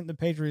isn't the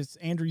Patriots.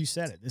 Andrew, you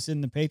said it. This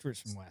isn't the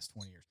Patriots from the last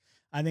 20 years.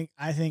 I think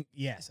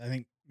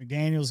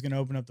McDaniel's going to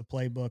open up the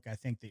playbook. I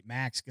think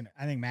Mac's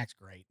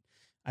great.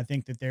 I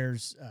think that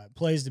there's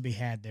plays to be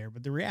had there,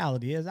 but the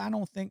reality is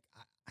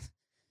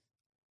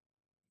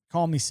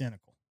call me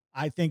cynical.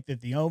 I think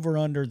that the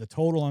over-under, the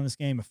total on this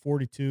game of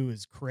 42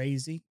 is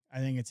crazy. I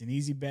think it's an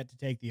easy bet to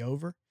take the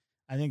over.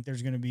 I think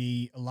there's going to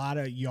be a lot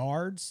of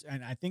yards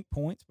and I think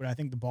points, but I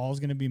think the ball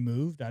is going to be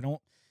moved.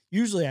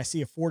 Usually I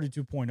see a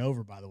 42-point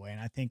over, by the way, and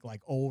I think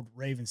like old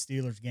Ravens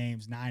Steelers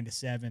games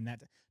 9-7.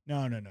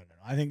 No.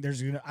 I think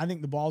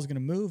the ball is going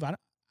to move.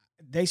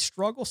 They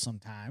struggle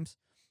sometimes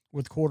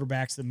with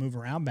quarterbacks that move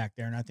around back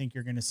there, and I think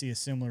you're going to see a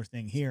similar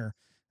thing here.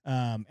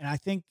 And I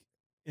think,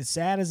 as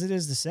sad as it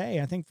is to say,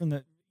 I think from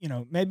the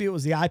maybe it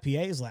was the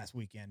IPAs last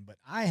weekend, but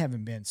I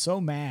haven't been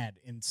so mad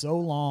in so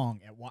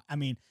long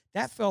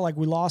that felt like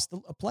we lost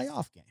a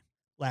playoff game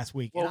last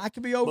week. Well, and I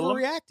could be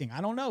overreacting. I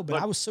don't know, but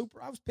I was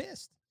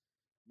pissed.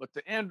 But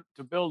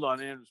to build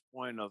on Andrew's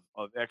point of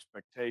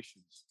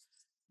expectations,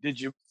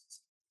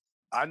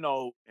 I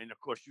know, and of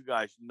course you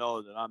guys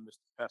know that I'm Mr.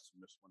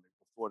 Pessimist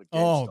before the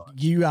game starts.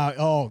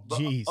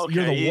 Geez. Okay,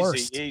 you're the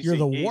worst. You're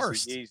the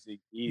worst. Easy.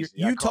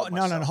 No,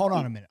 hold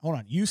on a minute. Hold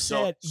on. You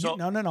said, hold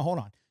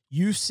on.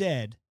 You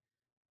said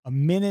a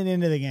minute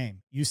into the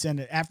game, you send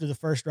it after the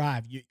first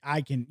drive. You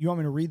want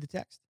me to read the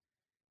text?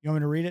 You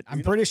want me to read it?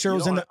 I'm pretty sure it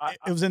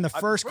was in the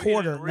first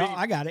quarter. No,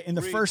 I got it. In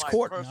the first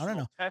quarter.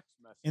 No.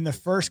 In the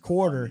first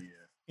quarter,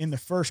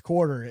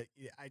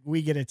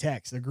 we get a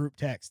text, the group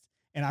text,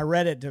 and I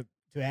read it to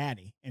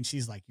Addie, and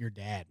she's like, "Your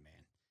dad,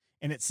 man,"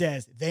 and it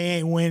says, "They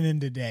ain't winning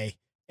today!" !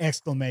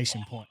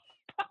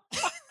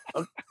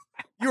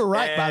 You were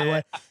right, by the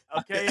way.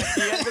 Okay, at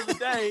the end of the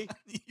day,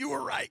 you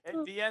were right.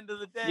 At the end of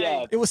the day,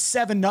 Yeah. It was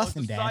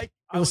 7-0, Dad.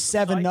 It was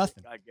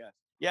 7-0. I guess.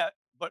 Yeah,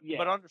 but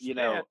understand. You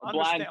know, a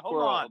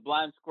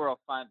blind squirrel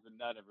finds a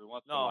nut every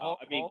once in a while.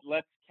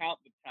 Let's count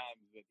the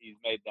times that he's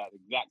made that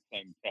exact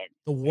same text.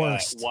 The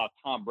worst. While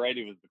Tom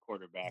Brady was the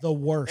quarterback. The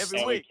worst.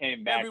 Every week. We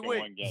came back and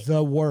won games.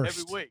 The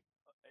worst.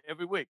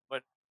 Every week.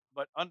 But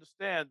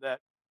understand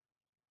that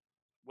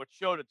what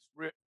showed its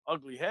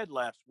ugly head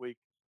last week,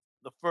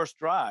 the first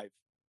drive,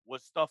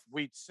 was stuff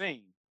we'd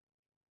seen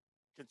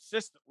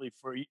consistently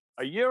for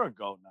a year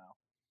ago now.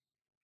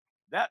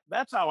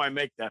 That's how I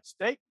make that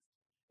statement.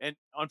 And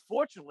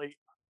unfortunately,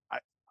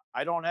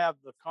 I don't have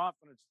the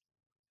confidence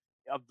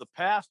of the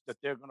past that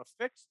they're going to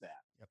fix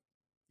that.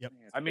 Yep.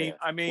 I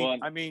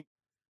mean,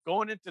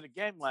 going into the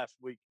game last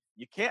week,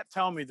 you can't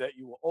tell me that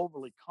you were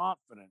overly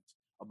confident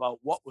about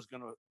what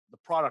the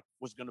product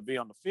was going to be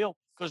on the field,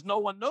 because no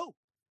one knew.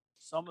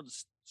 Some of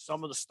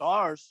the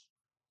stars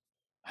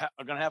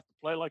are going to have to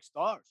play like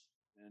stars,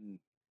 and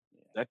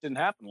that didn't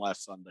happen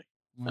last Sunday.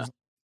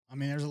 I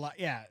mean, there's a lot.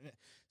 Yeah.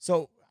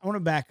 So I want to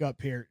back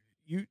up here.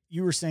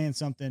 You were saying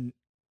something.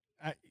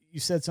 You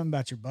said something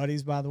about your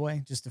buddies, by the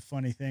way. Just a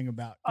funny thing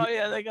about. Oh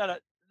yeah,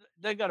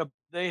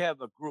 they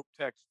have a group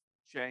text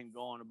chain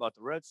going about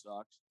the Red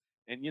Sox,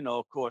 and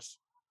of course,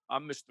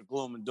 I'm Mr.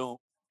 Gloom and Doom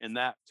in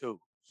that too.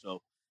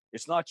 So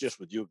it's not just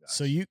with you guys.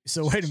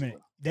 So wait a minute.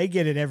 They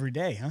get it every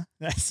day, huh?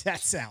 That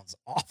sounds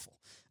awful.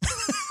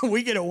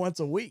 We get it once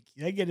a week.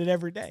 They get it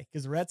every day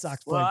because the Red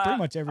Sox play pretty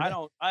much every day.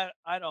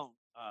 I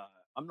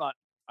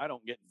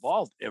don't get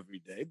involved every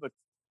day, but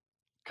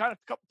kind of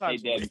a couple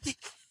times a week.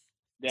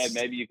 Dad,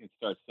 maybe you can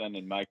start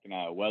sending Mike and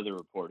I a weather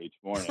report each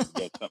morning and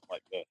get something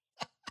like this.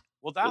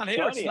 Well, down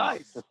here it's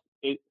nice.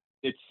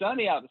 It's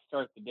sunny out to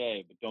start the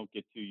day, but don't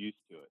get too used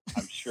to it.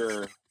 I'm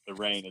sure the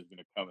rain is going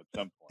to come at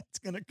some point. It's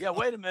going to come. Yeah,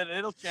 wait a minute.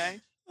 It'll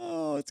change.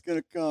 Oh, it's going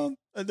to come.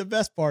 The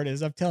best part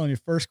is, I'm telling you,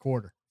 first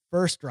quarter,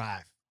 first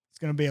drive. It's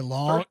going to be a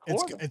long.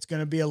 It's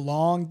going to be a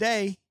long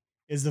day.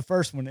 Is the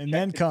first one, and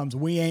then comes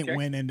we ain't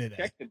winning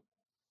today.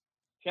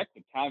 Check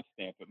the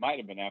timestamp. It might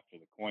have been after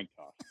the coin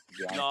toss.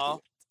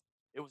 No,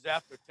 it was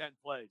after 10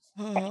 plays.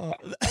 Oh,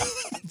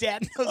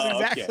 Dad knows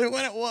exactly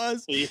when it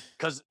was.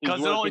 Because it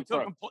only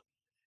took him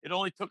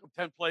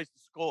 10 plays to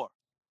score.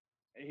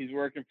 He's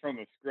working from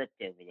a script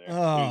over there.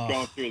 Oh. He's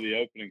going through the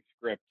opening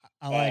script.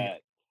 I like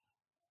it.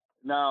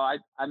 No,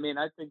 I mean,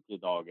 I think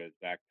it all goes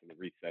back to the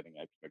resetting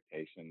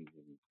expectations.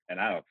 And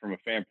I don't know, from a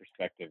fan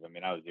perspective, I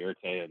mean, I was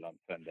irritated on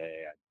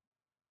Sunday.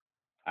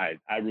 I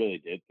really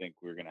did think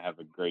we were going to have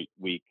a great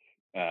week.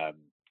 I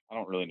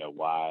don't really know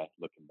why.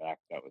 Looking back,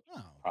 that was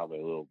probably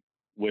a little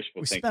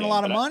wishful thinking. We spent a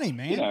lot of money,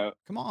 man.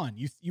 Come on,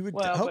 you would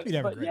hope you'd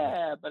have a great week.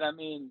 Yeah, but I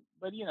mean,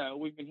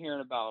 we've been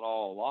hearing about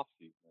all off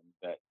season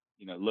that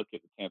look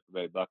at the Tampa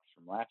Bay Bucks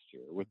from last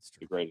year with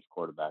the greatest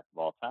quarterback of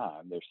all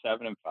time. They're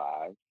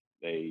 7-5.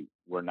 They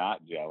were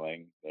not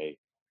gelling. They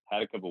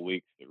had a couple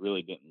weeks that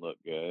really didn't look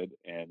good,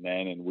 and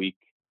then in week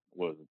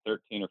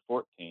 13 or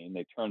 14,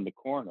 they turned the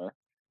corner.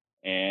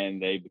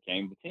 And they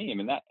became the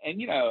team, and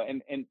we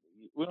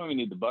don't even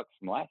need the Bucks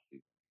from last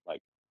season. Like,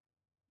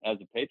 as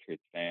a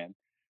Patriots fan,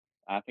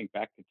 I think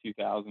back to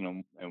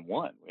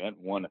 2001, we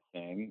hadn't won a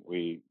thing.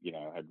 We,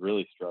 had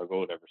really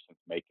struggled ever since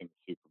making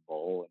the Super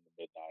Bowl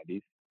in the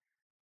mid-90s.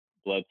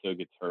 Bledsoe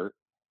gets hurt.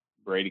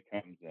 Brady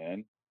comes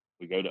in.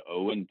 We go to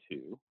 0-2.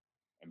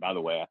 And by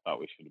the way, I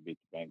thought we should have beat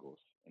the Bengals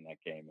in that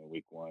game in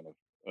week 1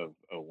 of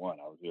 01.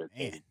 I was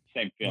irritated.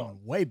 Same feeling.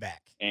 Way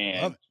back.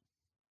 And love it.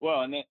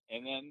 Well, and then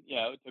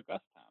it took us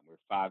time. We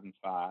were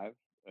 5-5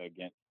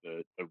 against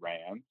the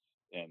Rams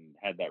and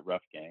had that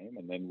rough game,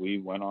 and then we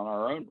went on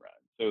our own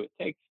run. So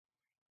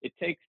it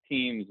takes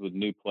teams with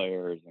new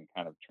players and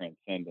kind of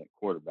transcendent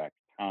quarterbacks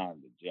time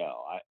to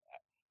gel.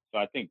 So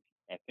I think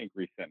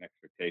resetting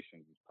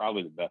expectations is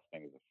probably the best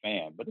thing as a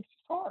fan, but it's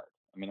just hard.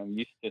 I mean, I'm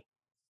used to.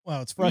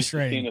 Well, it's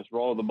frustrating seeing us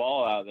roll the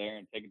ball out there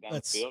and take it down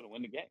the field and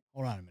win the game.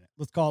 Hold on a minute.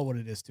 Let's call it what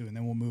it is too, and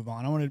then we'll move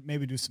on. I want to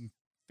maybe do some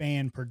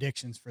fan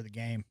predictions for the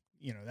game.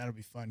 That'll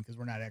be fun because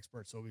we're not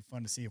experts, so it'll be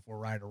fun to see if we're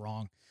right or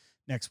wrong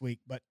next week.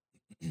 But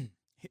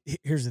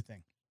here's the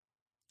thing.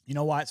 You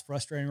know why it's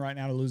frustrating right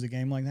now to lose a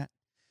game like that?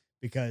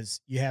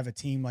 Because you have a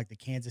team like the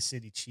Kansas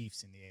City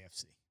Chiefs in the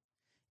AFC.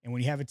 And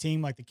when you have a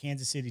team like the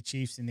Kansas City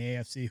Chiefs in the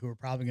AFC who are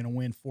probably going to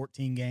win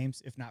 14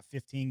 games, if not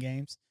 15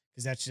 games,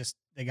 because that's just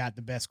they got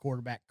the best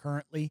quarterback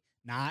currently,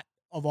 not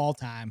of all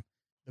time,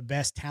 the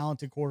best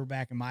talented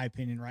quarterback, in my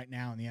opinion, right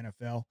now in the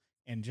NFL,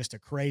 and just a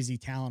crazy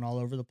talent all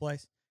over the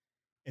place.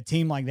 A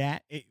team like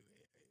that,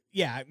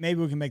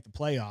 maybe we can make the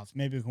playoffs.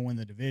 Maybe we can win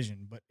the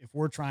division. But if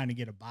we're trying to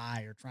get a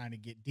bye or trying to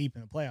get deep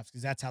in the playoffs,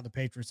 because that's how the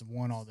Patriots have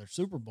won all their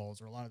Super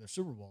Bowls or a lot of their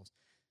Super Bowls,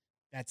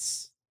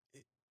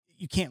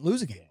 you can't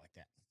lose a game like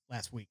that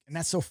last week. And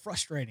that's so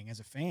frustrating as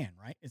a fan,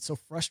 right? It's so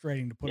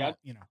frustrating to put out,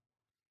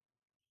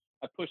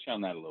 I push on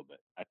that a little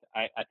bit.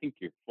 I think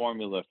your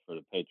formula for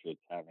the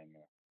Patriots having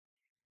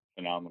a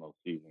phenomenal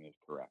season is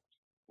correct.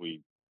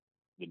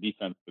 The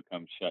defense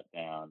becomes shut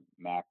down.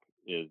 Mac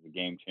is a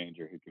game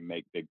changer who can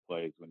make big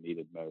plays when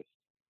needed most.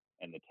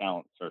 and the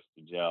talent starts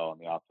to gel on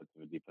the offensive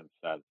and defensive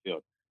side of the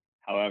field.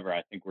 However,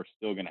 I think we're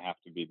still going to have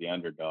to be the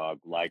underdog,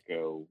 like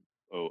 0-1,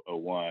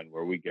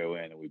 where we go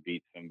in and we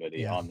beat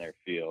somebody on their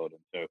field.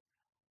 And so,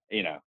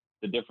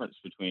 the difference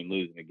between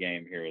losing a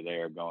game here or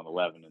there, going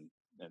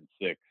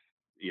 11-6,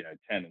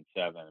 10-7,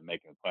 and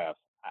making the playoffs,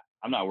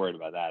 I'm not worried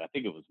about that. I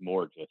think it was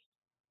more just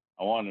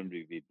I want him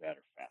to be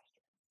better faster.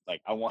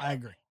 Like I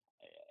agree.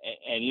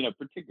 And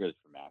particularly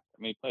for Mac.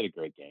 I mean, he played a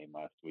great game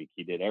last week.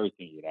 He did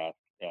everything you'd ask.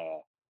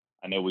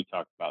 I know we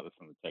talked about this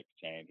on the text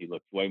chain. He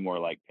looks way more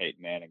like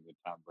Peyton Manning than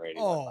Tom Brady.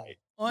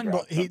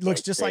 He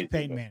looks just like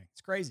Peyton Manning.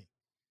 It's crazy.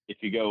 If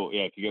you go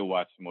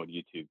watch some more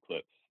YouTube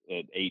clips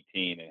at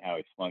 18 and how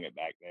he slung it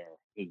back there,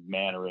 his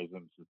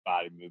mannerisms, his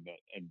body movement,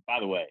 and by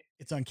the way,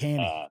 it's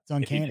uncanny. It's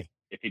uncanny.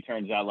 If he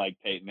turns out like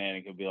Peyton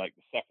Manning, he'll be like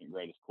the second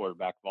greatest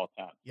quarterback of all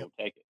time. So we'll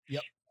take it.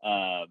 Yep.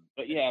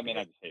 But yeah, I mean,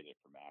 I just hate it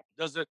for Mac.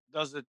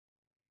 Does it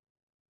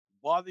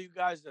bother you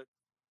guys that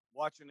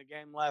watching the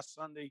game last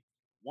Sunday?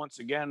 Once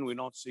again, we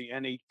don't see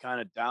any kind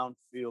of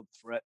downfield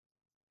threat.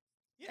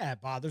 Yeah,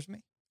 it bothers me.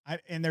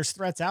 And there's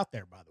threats out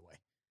there, by the way.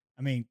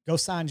 I mean, go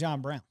sign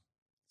John Brown.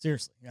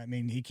 Seriously. I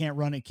mean, he can't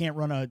run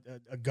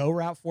a go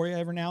route for you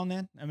every now and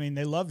then. I mean,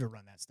 they love to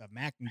run that stuff.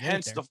 Mac can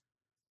get it there.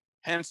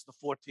 Hence the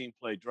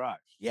 14-play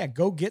drives. Yeah,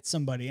 go get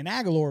somebody. And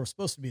Aguilar was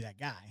supposed to be that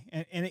guy,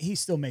 and he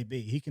still may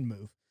be. He can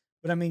move.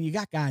 But, I mean, you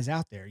got guys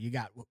out there. You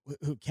got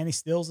who Kenny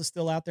Stills is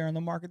still out there in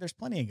the market. There's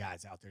plenty of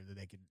guys out there that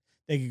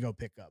they could go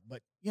pick up.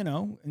 But,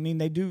 I mean,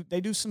 they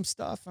do some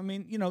stuff. I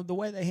mean, the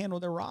way they handle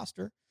their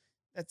roster,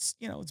 that's,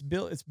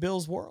 it's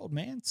Bill's world,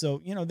 man.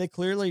 So, they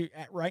clearly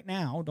right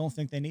now don't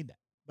think they need that.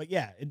 But,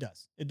 yeah, it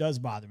does. It does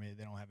bother me that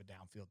they don't have a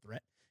downfield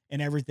threat.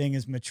 And everything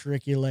is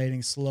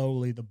matriculating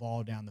slowly the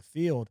ball down the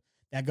field.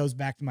 That goes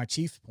back to my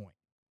Chiefs point.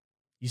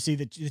 You see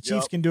that the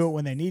Chiefs can do it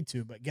when they need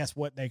to, but guess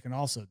what they can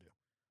also do?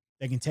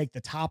 They can take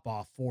the top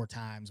off 4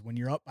 times when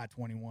you're up by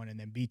 21 and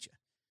then beat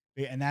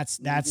you. And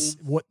that's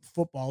what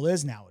football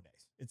is nowadays.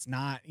 It's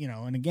not,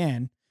 and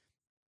again,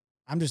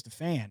 I'm just a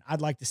fan.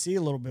 I'd like to see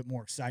a little bit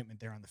more excitement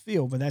there on the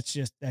field, but that's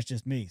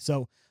just me.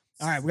 So,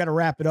 all right, we got to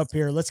wrap it up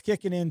here. Let's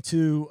kick it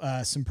into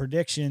some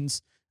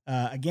predictions.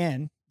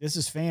 This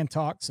is fan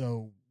talk,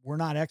 so we're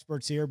not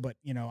experts here, but,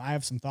 I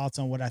have some thoughts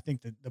on what I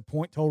think the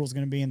point total is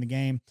going to be in the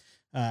game.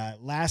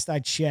 Last I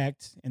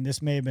checked, and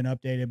this may have been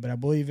updated, but I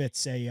believe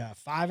it's a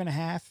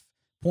 5.5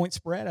 point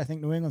spread. I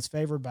think New England's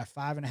favored by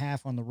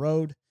 5.5 on the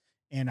road,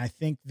 and I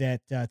think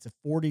that it's a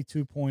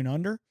 42 point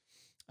under.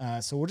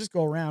 So we'll just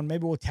go around.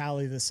 Maybe we'll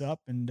tally this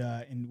up, and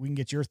we can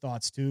get your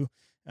thoughts too,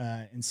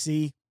 and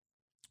see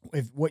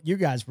what you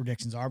guys'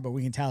 predictions are. But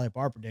we can tally up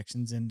our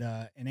predictions. And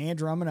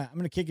Andrew, I'm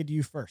gonna kick it to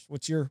you first.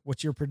 What's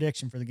your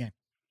prediction for the game?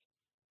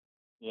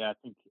 Yeah, I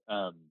think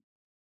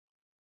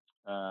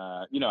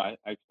I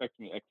expect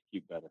him to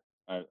execute better.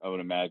 I would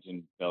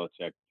imagine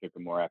Belichick took a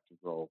more active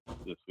role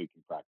this week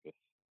in practice.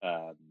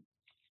 But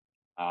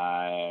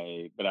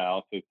I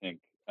also think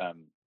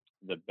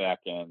the back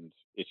end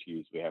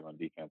issues we have on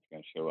defense are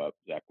going to show up.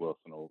 Zach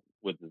Wilson will,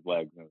 with his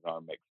legs and his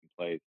arm, make some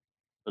plays.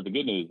 But the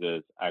good news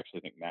is I actually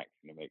think Mac's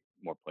going to make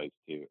more plays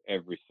too.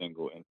 Every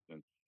single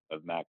instance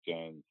of Mac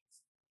Jones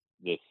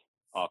this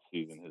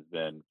offseason has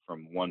been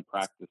from one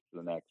practice to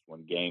the next,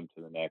 one game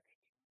to the next,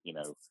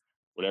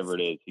 whatever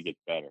it is, he gets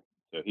better.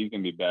 So he's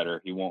going to be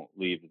better. He won't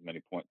leave as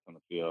many points on the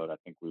field. I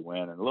think we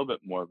win, and a little bit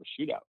more of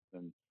a shootout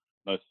than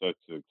most folks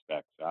would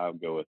expect. So I'll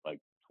go with like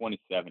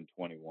 27-21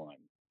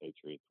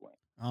 Patriots win.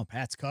 Oh,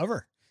 Pat's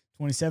cover,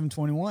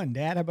 27-21.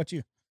 Dad, how about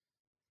you?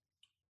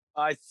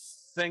 I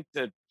think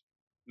that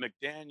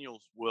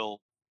McDaniels will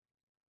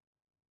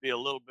be a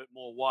little bit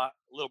more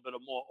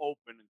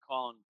open in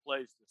calling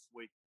plays this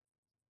week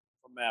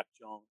for Mac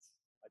Jones.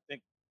 I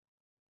think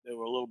they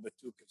were a little bit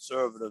too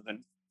conservative, and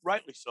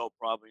rightly so,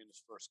 probably in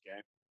his first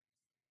game.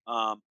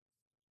 I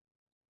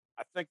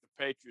think the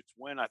Patriots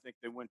win. I think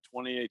they win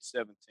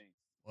 28-17.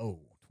 Whoa,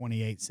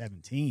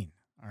 28-17.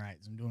 All right,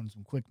 so I'm doing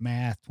some quick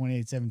math.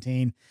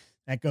 28-17.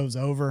 That goes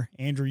over.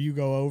 Andrew, you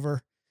go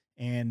over.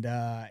 And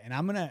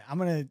I'm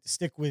gonna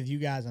stick with you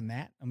guys on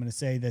that. I'm gonna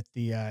say that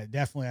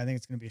definitely I think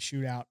it's gonna be a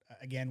shootout.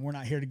 Again, we're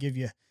not here to give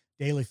you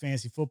daily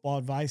fantasy football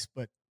advice,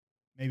 but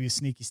maybe a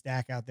sneaky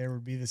stack out there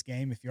would be this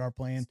game if you are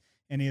playing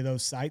any of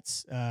those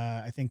sites.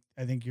 I think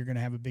you're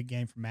gonna have a big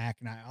game from Mac,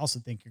 and I also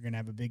think you're gonna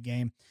have a big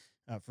game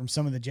from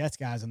some of the Jets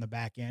guys on the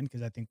back end,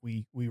 because I think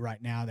we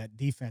right now that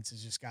defense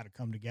has just got to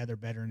come together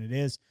better than it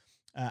is.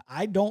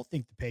 I don't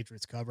think the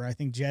Patriots cover. I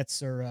think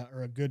Jets are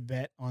a good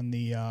bet on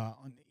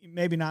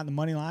maybe not in the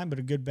money line, but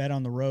a good bet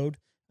on the road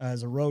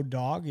as a road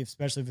dog,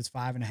 especially if it's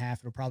 5.5.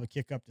 It'll probably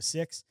kick up to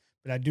 6,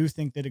 but I do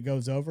think that it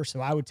goes over. So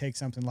I would take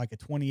something like a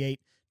 28-24,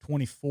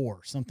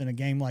 a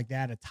game like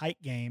that, a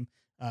tight game.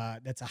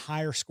 That's a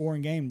higher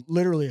scoring game,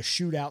 literally a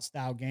shootout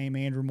style game.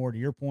 Andrew, more to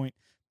your point,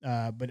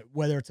 but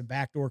whether it's a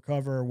backdoor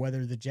cover or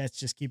whether the Jets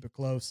just keep it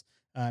close,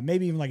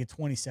 maybe even like a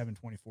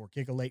 27-24,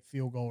 kick a late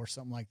field goal or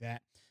something like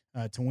that.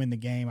 To win the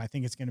game. I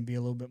think it's going to be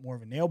a little bit more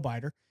of a nail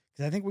biter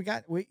because I think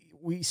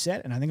we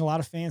said, and I think a lot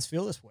of fans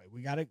feel this way.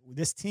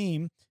 This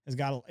team is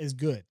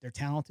good. They're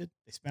talented.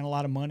 They spent a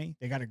lot of money.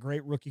 They got a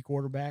great rookie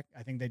quarterback.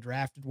 I think they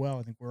drafted well.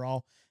 I think we're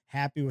all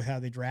happy with how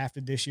they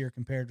drafted this year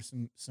compared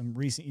to some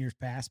recent years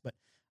past. But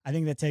I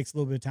think that takes a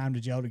little bit of time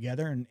to gel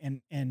together.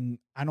 And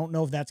I don't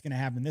know if that's going to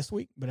happen this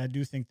week, but I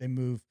do think they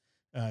move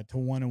to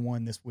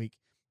 1-1 this week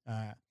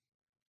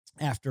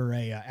after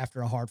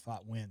a hard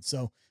fought win.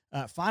 So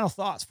final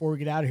thoughts before we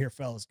get out of here,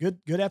 fellas. Good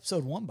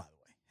episode 1, by the way.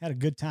 Had a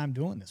good time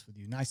doing this with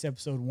you. Nice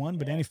episode 1,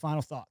 but any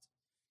final thoughts?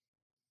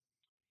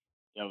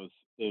 Yeah, it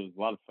was a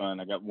lot of fun.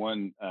 I got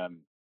one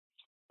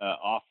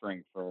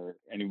offering for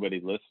anybody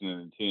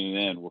listening and tuning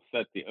in. We'll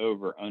set the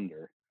over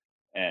under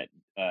at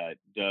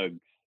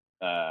Doug's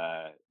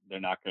they're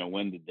not going to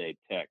win today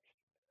text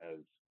as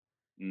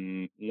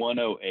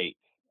 108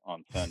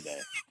 on Sunday.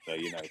 So,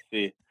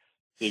 see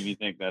if you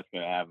think that's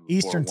going to happen before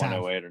Eastern time.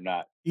 108 or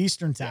not.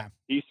 Eastern time.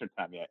 Yeah, Eastern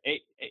time, yeah.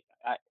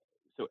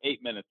 So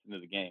 8 minutes into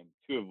the game,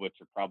 2 of which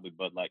are probably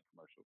Bud Light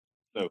commercials.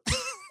 So,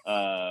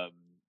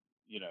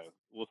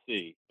 we'll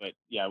see. But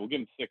yeah, we'll give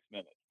them 6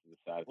 minutes to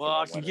decide. Well,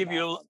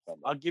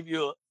 I'll give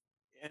you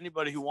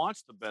anybody who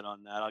wants to bet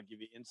on that. I'll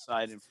give you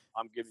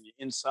I'm giving you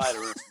insider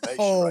information.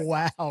 Oh,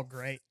 wow,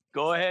 great.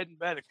 Go ahead and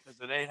bet it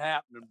because it ain't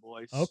happening,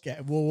 boys. Okay,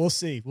 well, we'll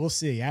see. We'll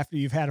see. After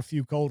you've had a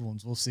few cold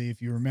ones, we'll see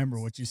if you remember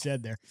what you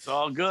said there. It's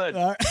all good.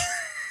 All right.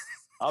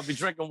 I'll be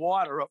drinking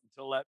water up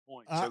until that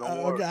point. So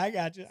don't worry. Okay, I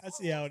got you. I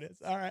see how it is.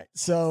 All right.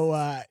 So,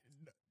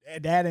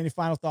 Dad, any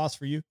final thoughts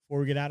for you before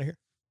we get out of here?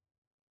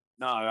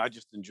 No, I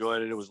just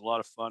enjoyed it. It was a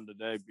lot of fun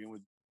today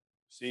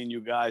seeing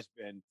you guys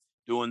and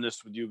doing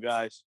this with you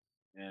guys,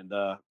 and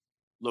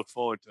look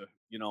forward to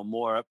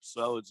more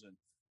episodes and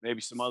maybe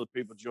some other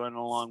people joining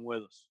along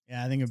with us.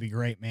 Yeah, I think it'd be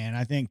great, man.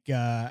 I think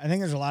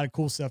there's a lot of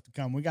cool stuff to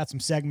come. We got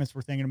some segments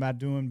we're thinking about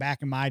doing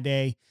back in my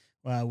day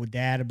with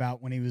Dad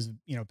about when he was,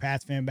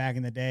 Pats fan back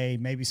in the day.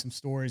 Maybe some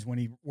stories when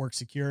he worked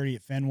security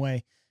at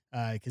Fenway,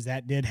 because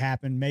that did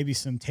happen. Maybe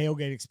some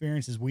tailgate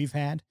experiences we've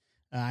had.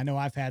 I know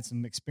I've had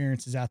some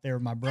experiences out there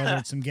with my brother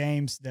at some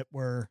games that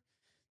were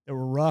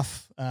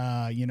rough.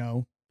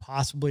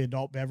 Possibly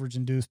adult beverage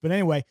induced. But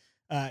anyway.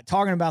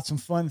 Talking about some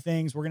fun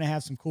things. We're going to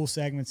have some cool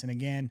segments. And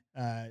again,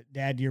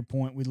 Dad, to your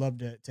point, we'd love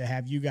to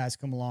have you guys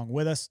come along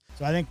with us.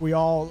 So I think we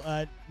all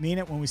mean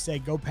it when we say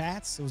go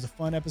Pats. It was a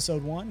fun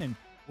episode 1, and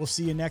we'll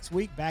see you next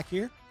week back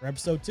here for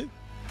episode 2.